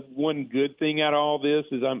kind of the one good thing out of all this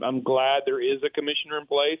is I'm glad there is a commissioner in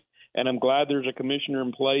place, and I'm glad there's a commissioner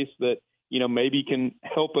in place that maybe can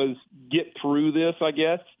help us get through this, I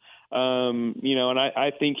guess. And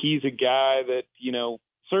I think he's a guy that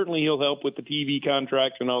certainly he'll help with the TV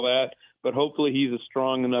contracts and all that, but hopefully he's a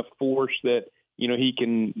strong enough force that, he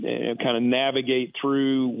can kind of navigate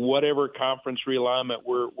through whatever conference realignment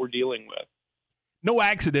we're dealing with. No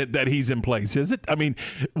accident that he's in place, is it? I mean,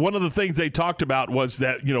 one of the things they talked about was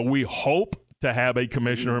that, we hope to have a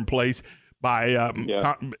commissioner in place by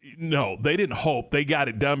no, they didn't hope. They got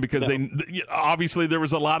it done because obviously there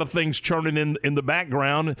was a lot of things churning in the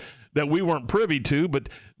background that we weren't privy to, but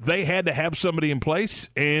they had to have somebody in place,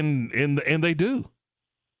 and they do.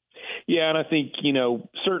 Yeah, and I think,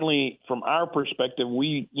 certainly from our perspective,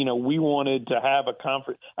 we wanted to have a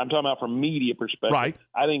conference. I'm talking about from media perspective. Right.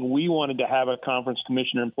 I think we wanted to have a conference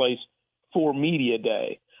commissioner in place for Media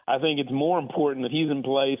Day. I think it's more important that he's in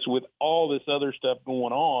place with all this other stuff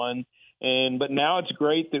going on. But now it's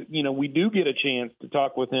great that, we do get a chance to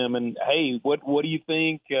talk with him and, hey, what do you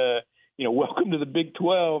think? Welcome to the Big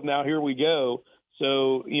 12. Now here we go.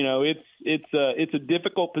 So, it's a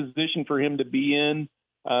difficult position for him to be in.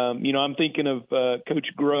 I'm thinking of Coach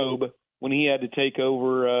Grobe when he had to take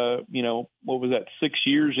over, what was that, 6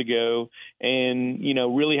 years ago, and,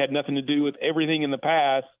 really had nothing to do with everything in the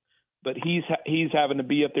past, but he's having to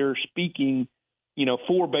be up there speaking,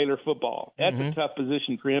 for Baylor football. That's a tough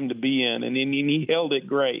position for him to be in, and he held it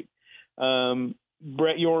great.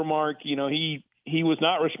 Brett Yormark, he was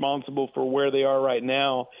not responsible for where they are right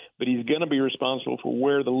now, but he's going to be responsible for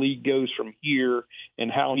where the league goes from here,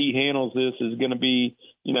 and how he handles this is going to be,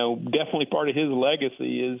 definitely part of his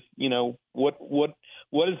legacy is, what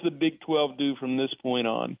does the Big 12 do from this point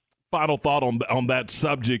on? Final thought on that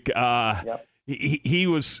subject. Yep. He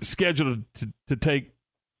was scheduled to take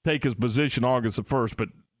his position August the 1st, but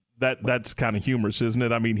that's kind of humorous, isn't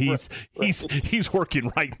it? I mean, he's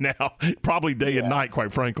working right now, probably day and night,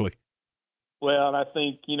 quite frankly. Well, and I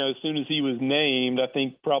think, as soon as he was named, I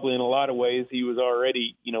think probably in a lot of ways he was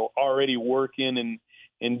already working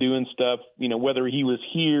and doing stuff, whether he was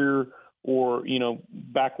here or,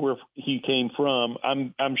 back where he came from.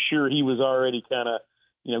 I'm sure he was already kind of,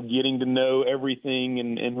 getting to know everything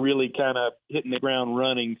and really kind of hitting the ground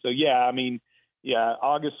running. So,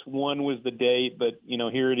 August 1 was the date, but,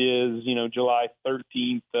 here it is, July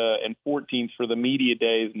 13th and 14th for the media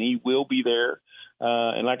days, and he will be there.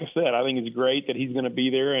 And like I said, I think it's great that he's going to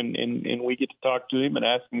be there and we get to talk to him and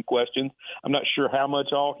ask him questions. I'm not sure how much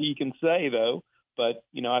all he can say, though, but,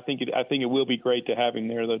 I think it will be great to have him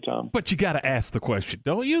there, though, Tom. But you got to ask the question,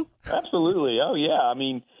 don't you? Absolutely. Oh, yeah. I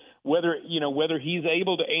mean, whether he's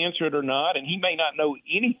able to answer it or not, and he may not know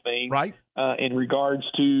anything right in regards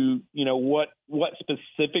to, what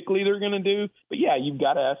specifically they're going to do. But, yeah, you've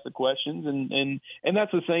got to ask the questions. And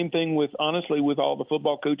that's the same thing with all the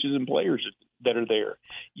football coaches and players that are there.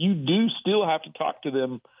 You do still have to talk to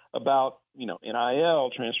them about,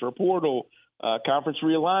 NIL, transfer portal, conference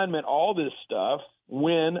realignment, all this stuff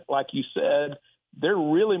when, like you said, they're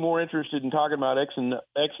really more interested in talking about X's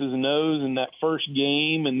and O's in that first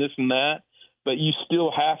game and this and that. But you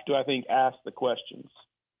still have to, I think, ask the questions.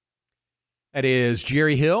 That is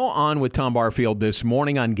Jerry Hill on with Tom Barfield this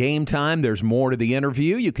morning on Game Time. There's more to the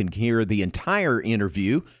interview. You can hear the entire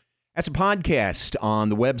interview as a podcast on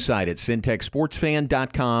the website at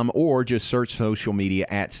syntechsportsfan.com or just search social media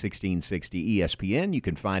at 1660 ESPN. You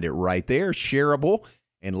can find it right there, shareable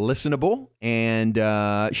and listenable, and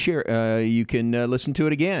you can listen to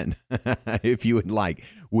it again if you would like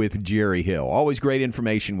with Jerry Hill. Always great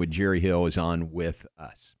information with Jerry Hill is on with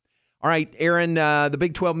us. All right, Aaron, the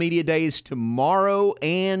Big 12 Media Days tomorrow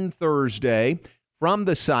and Thursday from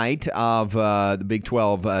the site of the Big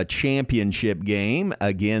 12 championship game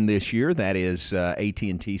again this year. That is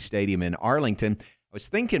AT&T Stadium in Arlington. I was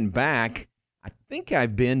thinking back, I think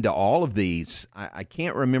I've been to all of these. I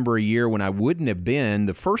can't remember a year when I wouldn't have been.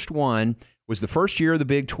 The first one was the first year of the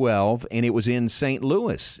Big 12, and it was in St.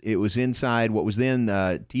 Louis. It was inside what was then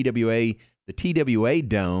the TWA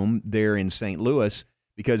Dome there in St. Louis,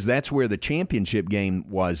 because that's where the championship game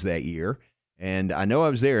was that year. And I know I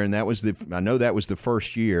was there, and that was the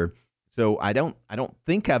first year. So I don't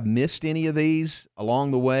think I've missed any of these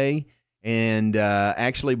along the way. And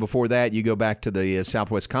actually, before that, you go back to the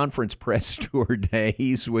Southwest Conference press tour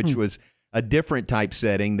days, which was a different type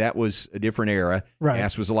setting. That was a different era. Right.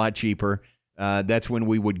 Gas was a lot cheaper. That's when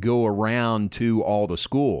we would go around to all the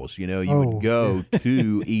schools. You would go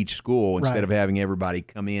to each school instead of having everybody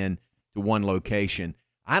come in to one location.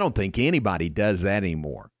 I don't think anybody does that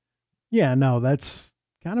anymore. Yeah, no, that's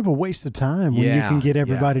kind of a waste of time when you can get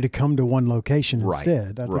everybody to come to one location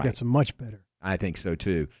instead. I think that's much better. I think so,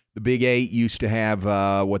 too. The Big 8 used to have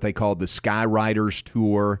what they called the Sky Riders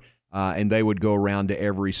Tour, and they would go around to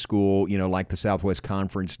every school, like the Southwest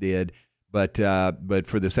Conference did. But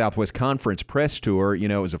for the Southwest Conference press tour,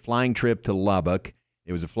 it was a flying trip to Lubbock.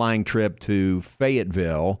 It was a flying trip to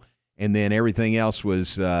Fayetteville. And then everything else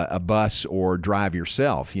was a bus or drive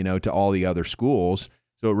yourself, to all the other schools.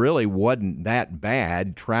 So it really wasn't that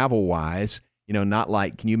bad travel-wise. Not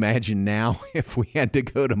like, can you imagine now if we had to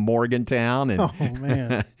go to Morgantown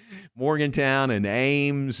and Morgantown and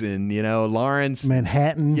Ames and, Lawrence.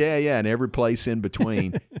 Manhattan. Yeah, and every place in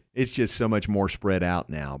between. It's just so much more spread out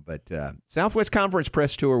now. But Southwest Conference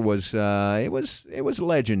Press Tour was it was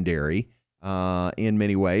legendary in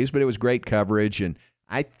many ways, but it was great coverage. And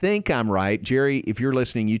I think I'm right. Jerry, if you're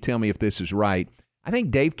listening, you tell me if this is right. I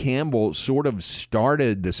think Dave Campbell sort of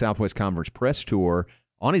started the Southwest Conference Press Tour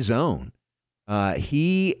on his own.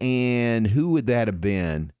 He and who would that have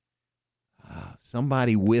been?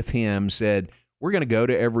 Somebody with him said, we're going to go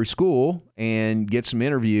to every school and get some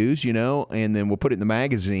interviews, and then we'll put it in the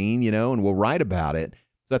magazine, and we'll write about it.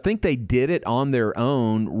 So I think they did it on their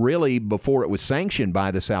own really before it was sanctioned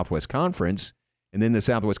by the Southwest Conference. And then the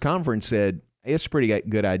Southwest Conference said, hey, it's a pretty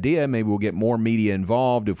good idea. Maybe we'll get more media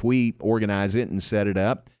involved if we organize it and set it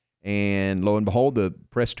up. And lo and behold, the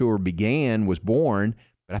press tour was born.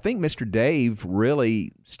 But I think Mr. Dave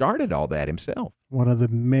really started all that himself. One of the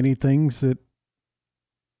many things that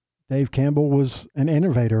Dave Campbell was an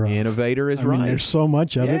innovator of. Innovator is right. I mean, there's so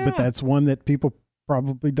much of it, but that's one that people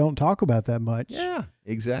probably don't talk about that much. Yeah,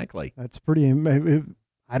 exactly. That's pretty.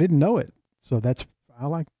 I didn't know it, so that's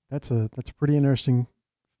a pretty interesting,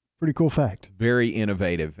 pretty cool fact. Very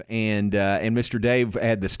innovative, and Mr. Dave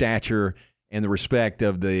had the stature and the respect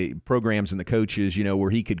of the programs and the coaches.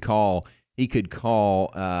 Where he could call. Any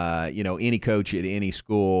coach at any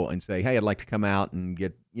school and say, "Hey, I'd like to come out and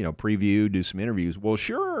get preview, do some interviews." Well,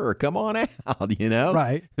 sure, come on out.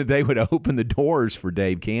 Right? They would open the doors for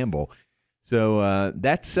Dave Campbell. So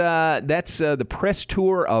that's the press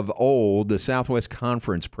tour of old, the Southwest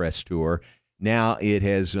Conference press tour. Now it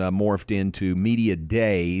has morphed into media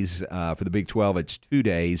days for the Big 12. It's 2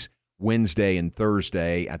 days, Wednesday and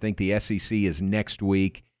Thursday. I think the SEC is next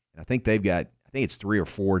week. I think they've got. I think it's 3 or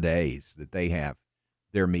 4 days that they have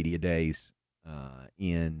their media days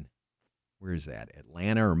in, where is that,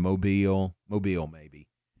 Atlanta or Mobile? Mobile maybe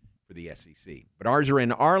for the SEC. But ours are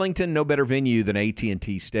in Arlington, no better venue than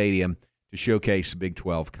AT&T Stadium to showcase the Big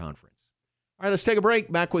 12 Conference. All right, let's take a break.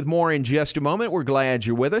 Back with more in just a moment. We're glad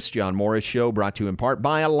you're with us. John Morris Show brought to you in part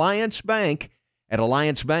by Alliance Bank. At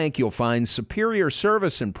Alliance Bank, you'll find superior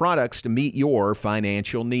service and products to meet your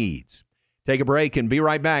financial needs. Take a break and be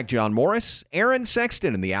right back. John Morris, Aaron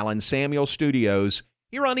Sexton in the Allen Samuel Studios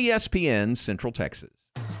here on ESPN Central Texas.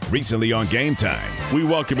 Recently on Game Time, we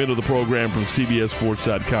welcome into the program from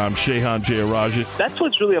CBSSports.com, Shehan Jeyarajah. That's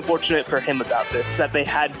what's really unfortunate for him about this, that they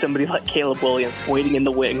had somebody like Caleb Williams waiting in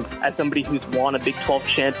the wings as somebody who's won a Big 12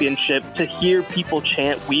 championship. To hear people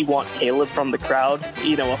chant, "We want Caleb" from the crowd,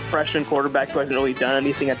 a freshman quarterback who hasn't really done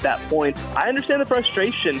anything at that point. I understand the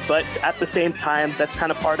frustration, but at the same time, that's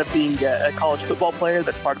kind of part of being a college football player.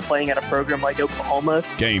 That's part of playing at a program like Oklahoma.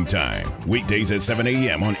 Game Time, weekdays at 7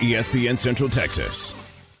 a.m. on ESPN Central Texas.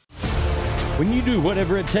 When you do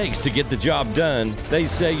whatever it takes to get the job done, they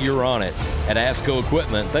say you're on it. At ASCO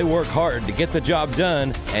Equipment, they work hard to get the job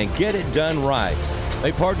done and get it done right.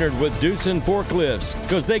 They partnered with Doosan Forklifts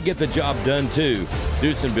because they get the job done too.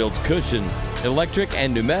 Doosan builds cushion, electric,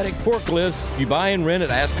 and pneumatic forklifts you buy and rent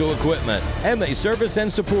at ASCO Equipment, and they service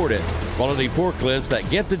and support it. Quality forklifts that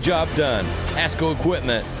get the job done. ASCO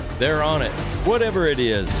Equipment, they're on it, whatever it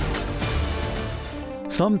is.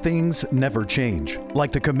 Some things never change,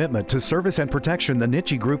 like the commitment to service and protection the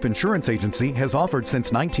Nitsche Group Insurance Agency has offered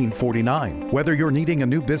since 1949. Whether you're needing a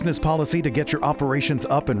new business policy to get your operations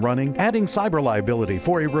up and running, adding cyber liability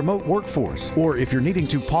for a remote workforce, or if you're needing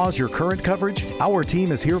to pause your current coverage, our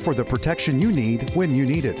team is here for the protection you need when you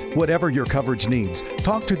need it. Whatever your coverage needs,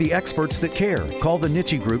 talk to the experts that care. Call the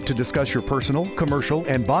Nitsche Group to discuss your personal, commercial,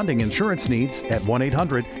 and bonding insurance needs at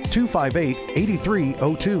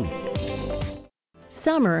 1-800-258-8302.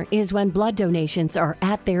 Summer is when blood donations are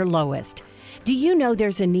at their lowest. Do you know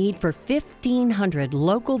there's a need for 1,500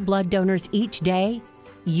 local blood donors each day?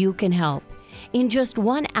 You can help. In just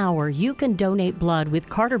 1 hour, you can donate blood with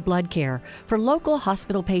Carter Blood Care for local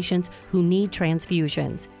hospital patients who need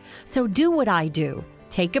transfusions. So do what I do.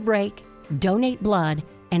 Take a break, donate blood,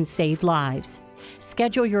 and save lives.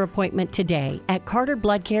 Schedule your appointment today at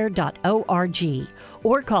carterbloodcare.org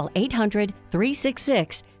or call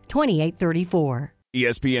 800-366-2834.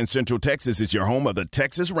 ESPN Central Texas is your home of the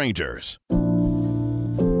Texas Rangers.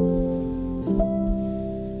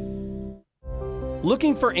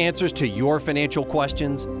 Looking for answers to your financial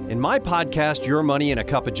questions? In my podcast, Your Money in a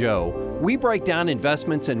Cup of Joe, we break down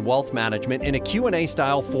investments and wealth management in a Q&A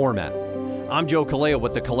style format. I'm Joe Kaleo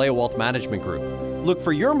with the Kaleo Wealth Management Group. Look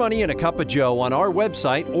for Your Money in a Cup of Joe on our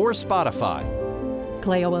website or Spotify.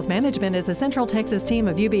 Kaleo Wealth Management is a Central Texas team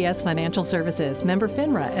of UBS Financial Services, member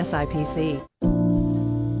FINRA SIPC.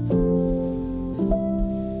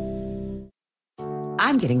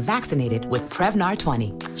 I'm getting vaccinated with Prevnar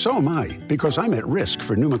 20. So am I, because I'm at risk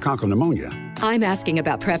for pneumococcal pneumonia. I'm asking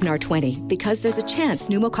about Prevnar 20 because there's a chance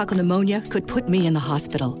pneumococcal pneumonia could put me in the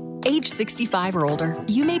hospital. Age 65 or older,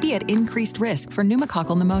 you may be at increased risk for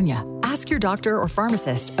pneumococcal pneumonia. Ask your doctor or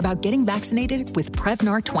pharmacist about getting vaccinated with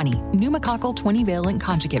Prevnar 20, pneumococcal 20-valent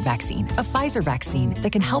conjugate vaccine, a Pfizer vaccine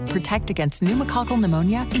that can help protect against pneumococcal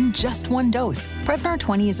pneumonia in just 1 dose. Prevnar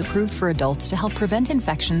 20 is approved for adults to help prevent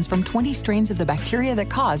infections from 20 strains of the bacteria that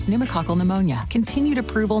cause pneumococcal pneumonia. Continued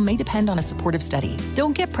approval may depend on a supportive study.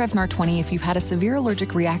 Don't get Prevnar 20 if you've had a severe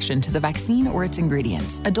allergic reaction to the vaccine or its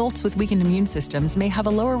ingredients. Adults with weakened immune systems may have a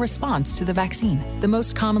lower response to the vaccine. The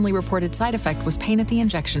most commonly reported side effect was pain at the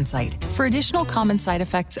injection site. For additional common side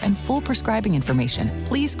effects and full prescribing information,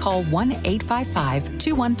 please call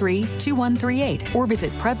 1-855-213-2138 or visit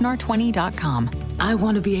Prevnar20.com. I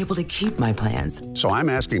want to be able to keep my plans. So I'm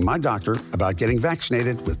asking my doctor about getting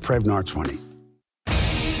vaccinated with Prevnar 20.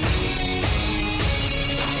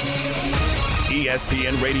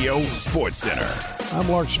 ESPN Radio Sports Center. I'm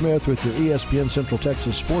Lark Smith with your ESPN Central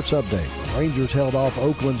Texas Sports Update. Rangers held off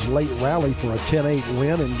Oakland's late rally for a 10-8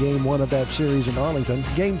 win in Game 1 of that series in Arlington.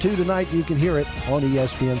 Game 2 tonight, you can hear it on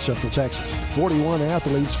ESPN Central Texas. 41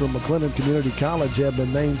 athletes from McLennan Community College have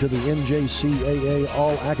been named to the NJCAA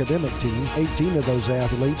All-Academic Team. 18 of those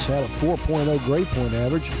athletes had a 4.0 grade point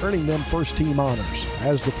average, earning them first-team honors.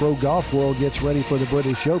 As the pro golf world gets ready for the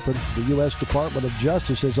British Open, the U.S. Department of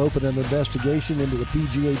Justice has opened an investigation into the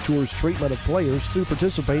PGA Tour's treatment of players who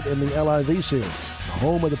participate in the LIV Series. The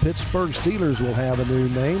home of the Pittsburgh Steelers will have a new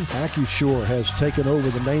name. AccuSure has taken over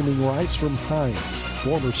the naming rights from Heinz.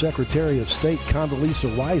 Former Secretary of State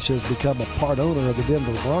Condoleezza Rice has become a part owner of the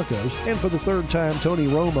Denver Broncos. And for the third time, Tony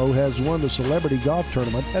Romo has won the Celebrity Golf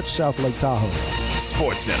Tournament at South Lake Tahoe.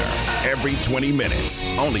 Sports Center, every 20 minutes,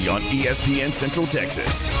 only on ESPN Central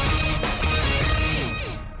Texas.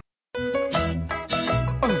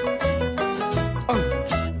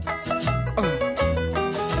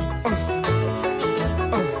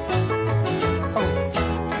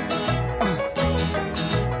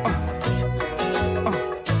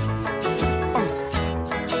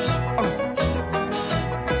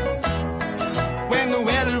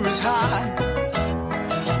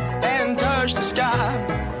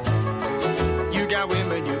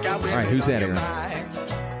 Who's that, Aaron?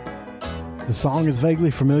 The song is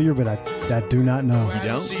vaguely familiar, but I do not know. You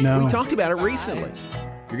don't? No. We talked about it recently.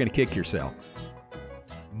 You're going to kick yourself.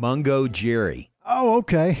 Mungo Jerry. Oh,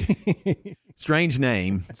 okay. Strange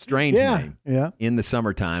name. name. Yeah. In the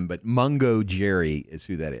summertime, but Mungo Jerry is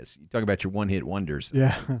who that is. You talk about your one-hit wonders.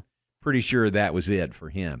 Yeah. Pretty sure that was it for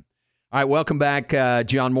him. All right, welcome back,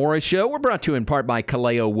 John Morris Show. We're brought to you in part by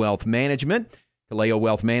Kaleo Wealth Management. Kaleo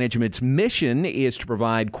Wealth Management's mission is to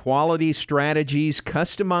provide quality strategies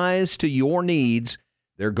customized to your needs.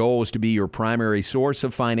 Their goal is to be your primary source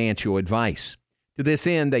of financial advice. To this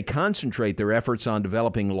end, they concentrate their efforts on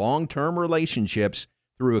developing long-term relationships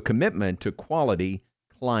through a commitment to quality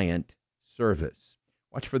client service.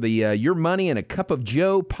 Watch for the Your Money and a Cup of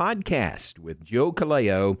Joe podcast with Joe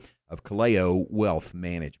Kaleo of Kaleo Wealth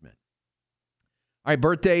Management. All right,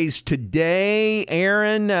 birthdays today.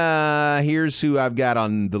 Aaron, here's who I've got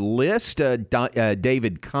on the list.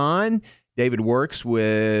 David Kahn. David works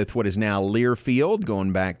with what is now Learfield,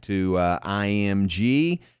 going back to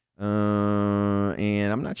IMG.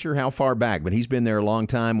 And I'm not sure how far back, but he's been there a long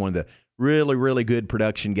time. One of the really, really good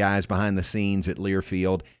production guys behind the scenes at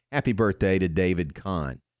Learfield. Happy birthday to David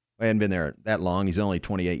Kahn. I hadn't been there that long. He's only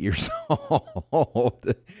 28 years old.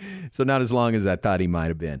 So not as long as I thought he might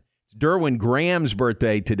have been. Derwin Graham's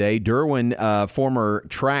birthday today. Derwin, former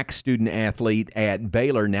track student athlete at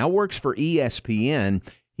Baylor, now works for ESPN.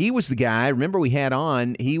 He was the guy, remember we had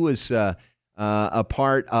on, he was a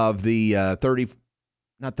part of the 30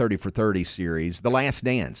 for 30 series, The Last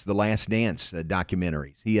Dance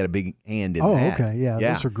documentaries. He had a big hand in that. Oh, okay. Yeah,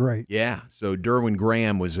 those are great. Yeah, so Derwin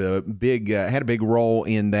Graham was a big, had a big role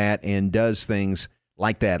in that and does things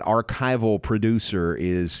like that. Archival producer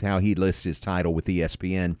is how he lists his title with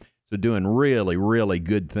ESPN. So doing really, really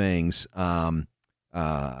good things.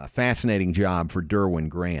 Fascinating job for Derwin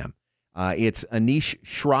Graham. It's Anish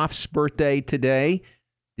Shroff's birthday today.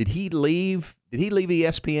 Did he leave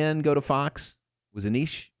ESPN, go to Fox? Was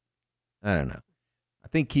Anish? I don't know. I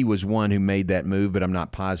think he was one who made that move, but I'm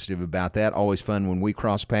not positive about that. Always fun when we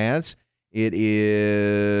cross paths. It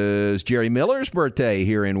is Jerry Miller's birthday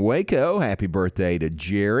here in Waco. Happy birthday to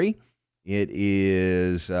Jerry. It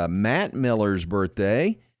is Matt Miller's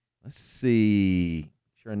birthday. Let's see.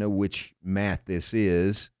 Sure I know which Matt this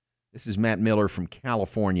is. This is Matt Miller from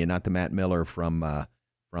California, not the Matt Miller from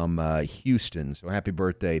Houston. So happy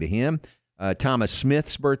birthday to him. Thomas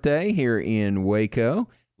Smith's birthday here in Waco.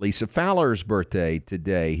 Lisa Fowler's birthday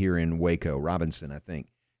today here in Waco. Robinson, I think.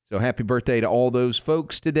 So happy birthday to all those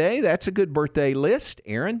folks today. That's a good birthday list.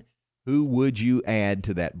 Aaron, who would you add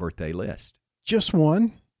to that birthday list? Just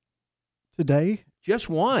one today. Just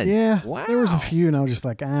one? Yeah. Wow. There was a few, and I was just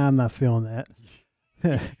like, I'm not feeling that.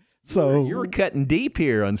 So you were cutting deep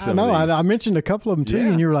here on some of these. I mentioned a couple of them, too,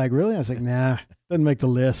 and you were like, really? I was like, nah, doesn't make the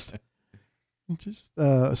list. Just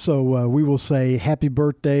so we will say happy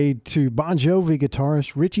birthday to Bon Jovi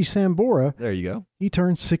guitarist Richie Sambora. There you go. He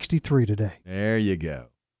turned 63 today. There you go.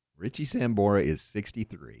 Richie Sambora is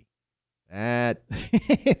 63. That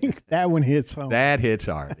one hits home. That hits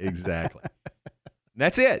hard. Exactly.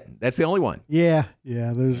 That's it. That's the only one. Yeah.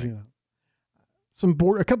 There's a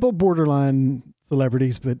couple of borderline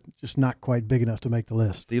celebrities, but just not quite big enough to make the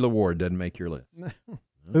list. Steele Ward doesn't make your list.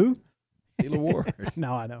 Who? Steele Ward.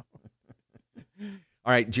 No, I know.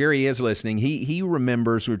 All right, Jerry is listening. He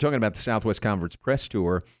remembers, we were talking about the Southwest Conference Press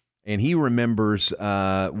Tour. And he remembers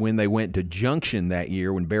when they went to Junction that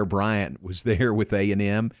year when Bear Bryant was there with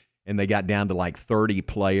A&M, and they got down to like 30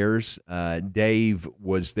 players. Dave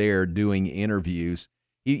was there doing interviews.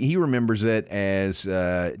 He remembers it as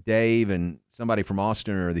Dave and somebody from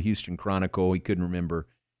Austin or the Houston Chronicle. He couldn't remember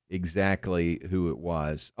exactly who it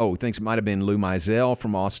was. Oh, thinks it might have been Lou Mizell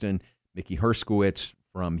from Austin, Mickey Herskowitz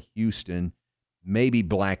from Houston, maybe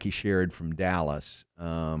Blackie Sherrod from Dallas.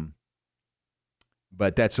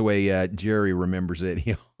 But that's the way Jerry remembers it.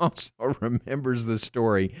 He also remembers the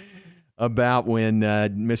story about when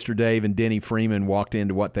Mr. Dave and Denny Freeman walked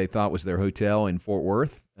into what they thought was their hotel in Fort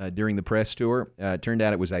Worth during the press tour. Turned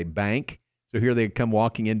out it was a bank. So here they come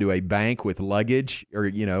walking into a bank with luggage, or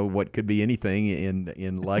what could be anything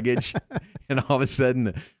in luggage, and all of a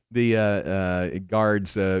sudden the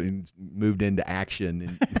guards moved into action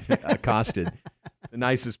and accosted the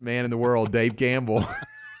nicest man in the world, Dave Campbell.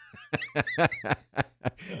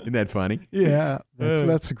 Isn't that funny? Yeah,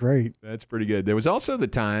 that's great. That's pretty good. There was also the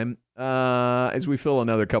time, as we fill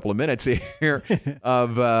another couple of minutes here,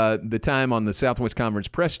 of the time on the Southwest Conference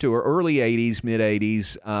Press Tour, early 80s, mid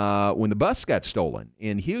 80s, when the bus got stolen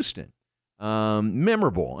in Houston.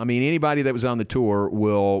 Memorable. I mean, anybody that was on the tour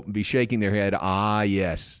will be shaking their head. Ah,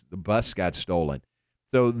 yes, the bus got stolen.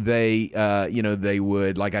 So they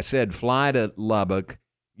would, like I said, fly to Lubbock.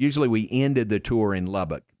 Usually we ended the tour in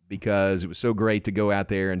Lubbock, because it was so great to go out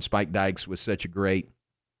there, and Spike Dykes was such a great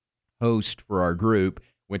host for our group,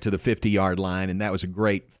 went to the 50-yard line, and that was a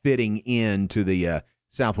great fitting in to the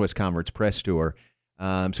Southwest Conference Press Tour.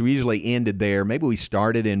 So we usually ended there. Maybe we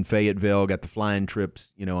started in Fayetteville, got the flying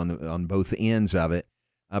trips, on both ends of it.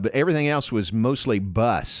 But everything else was mostly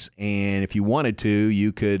bus, and if you wanted to,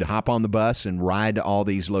 you could hop on the bus and ride to all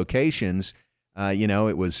these locations.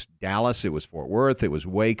 It was Dallas, it was Fort Worth, it was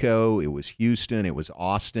Waco, it was Houston, it was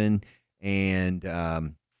Austin, and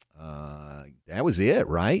that was it,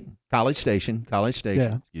 right? College Station, yeah.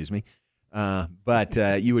 Excuse me. But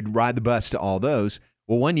you would ride the bus to all those.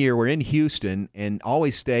 Well, one year we're in Houston and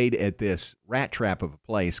always stayed at this rat trap of a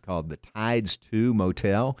place called the Tides 2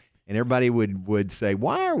 Motel, and everybody would say,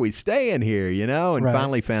 why are we staying here, And Right.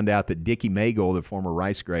 finally found out that Dickie Magel, the former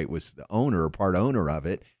Rice great, was the owner or part owner of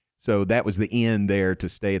it. So that was the end there to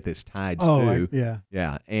stay at this Tides 2.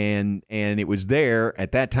 Yeah. And it was there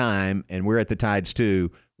at that time, and we're at the Tides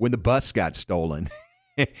 2 when the bus got stolen.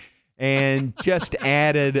 And just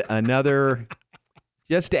added another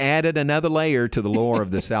layer to the lore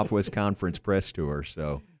of the Southwest Conference Press Tour.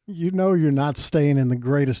 So you're not staying in the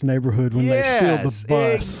greatest neighborhood when they steal the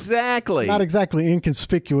bus. Exactly. Not exactly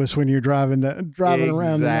inconspicuous when you're driving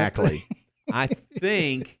around. Exactly. I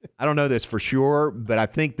don't know this for sure, but I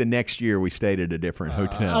think the next year we stayed at a different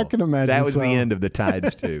hotel. I can imagine that was so. the end of the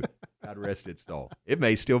Tides 2. God rest its soul. It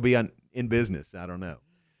may still be in business. I don't know.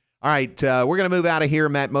 All right, we're going to move out of here.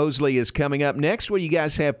 Matt Mosley is coming up next. What do you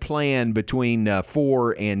guys have planned between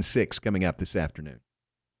 4 and 6 coming up this afternoon?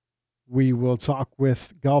 We will talk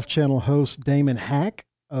with Golf Channel host Damon Hack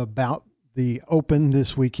about the Open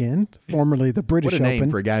this weekend, formerly the British Open. What a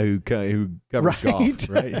name for a guy who covers golf,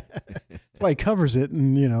 right? That's why he covers it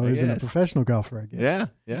and, isn't a professional golfer, I guess.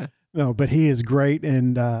 Yeah. No, but he is great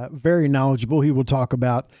and very knowledgeable. He will talk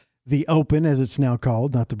about the Open, as it's now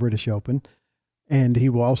called, not the British Open. And he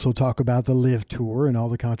will also talk about the LIV Tour and all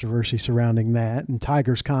the controversy surrounding that, and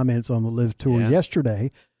Tiger's comments on the LIV Tour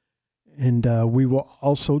yesterday. And we will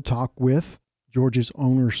also talk with George's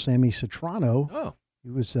owner, Sammy Citrano. Oh. He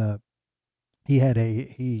was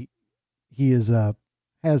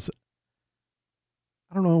has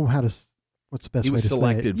I don't know what's the best way to say it. He was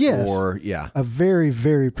selected for a very,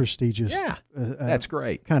 very prestigious. Yeah, that's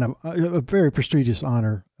great. Kind of a very prestigious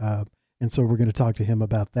honor, and so we're going to talk to him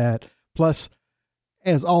about that. Plus,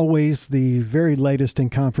 as always, the very latest in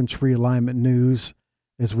conference realignment news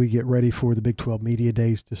as we get ready for the Big 12 Media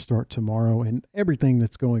Days to start tomorrow, and everything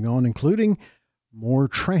that's going on, including more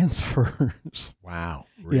transfers. Wow.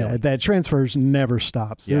 Really? Yeah, that transfers never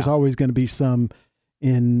stops. There's always going to be some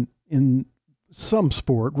in some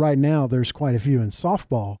sport. Right now, there's quite a few in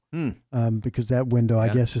softball because that window, I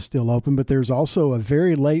guess, is still open. But there's also a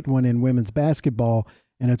very late one in women's basketball,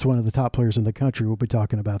 and it's one of the top players in the country. We'll be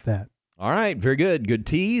talking about that. All right, very good. Good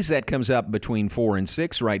tease. That comes up between 4 and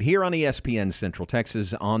 6 right here on ESPN Central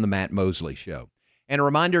Texas on the Matt Mosley Show. And a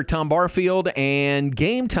reminder, Tom Barfield and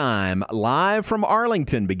Game Time live from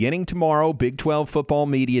Arlington beginning tomorrow, Big 12 Football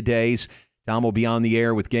Media Days. Tom will be on the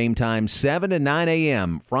air with Game Time 7 to 9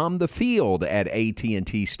 a.m. from the field at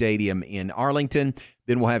AT&T Stadium in Arlington.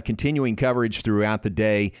 Then we'll have continuing coverage throughout the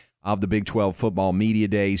day of the Big 12 Football Media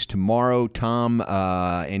Days tomorrow. Tom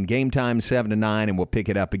and Game Time 7 to 9, and we'll pick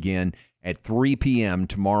it up again at 3 p.m.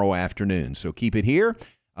 tomorrow afternoon. So keep it here.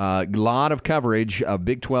 A lot of coverage of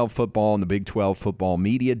Big 12 football and the Big 12 football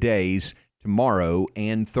media days tomorrow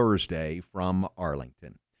and Thursday from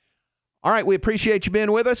Arlington. All right, we appreciate you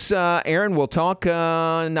being with us. Aaron, we'll talk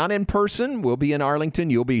not in person. We'll be in Arlington.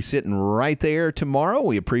 You'll be sitting right there tomorrow.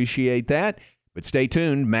 We appreciate that. But stay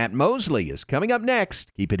tuned. Matt Mosley is coming up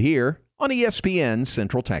next. Keep it here on ESPN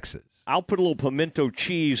Central Texas. I'll put a little pimento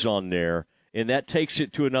cheese on there, and that takes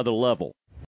it to another level.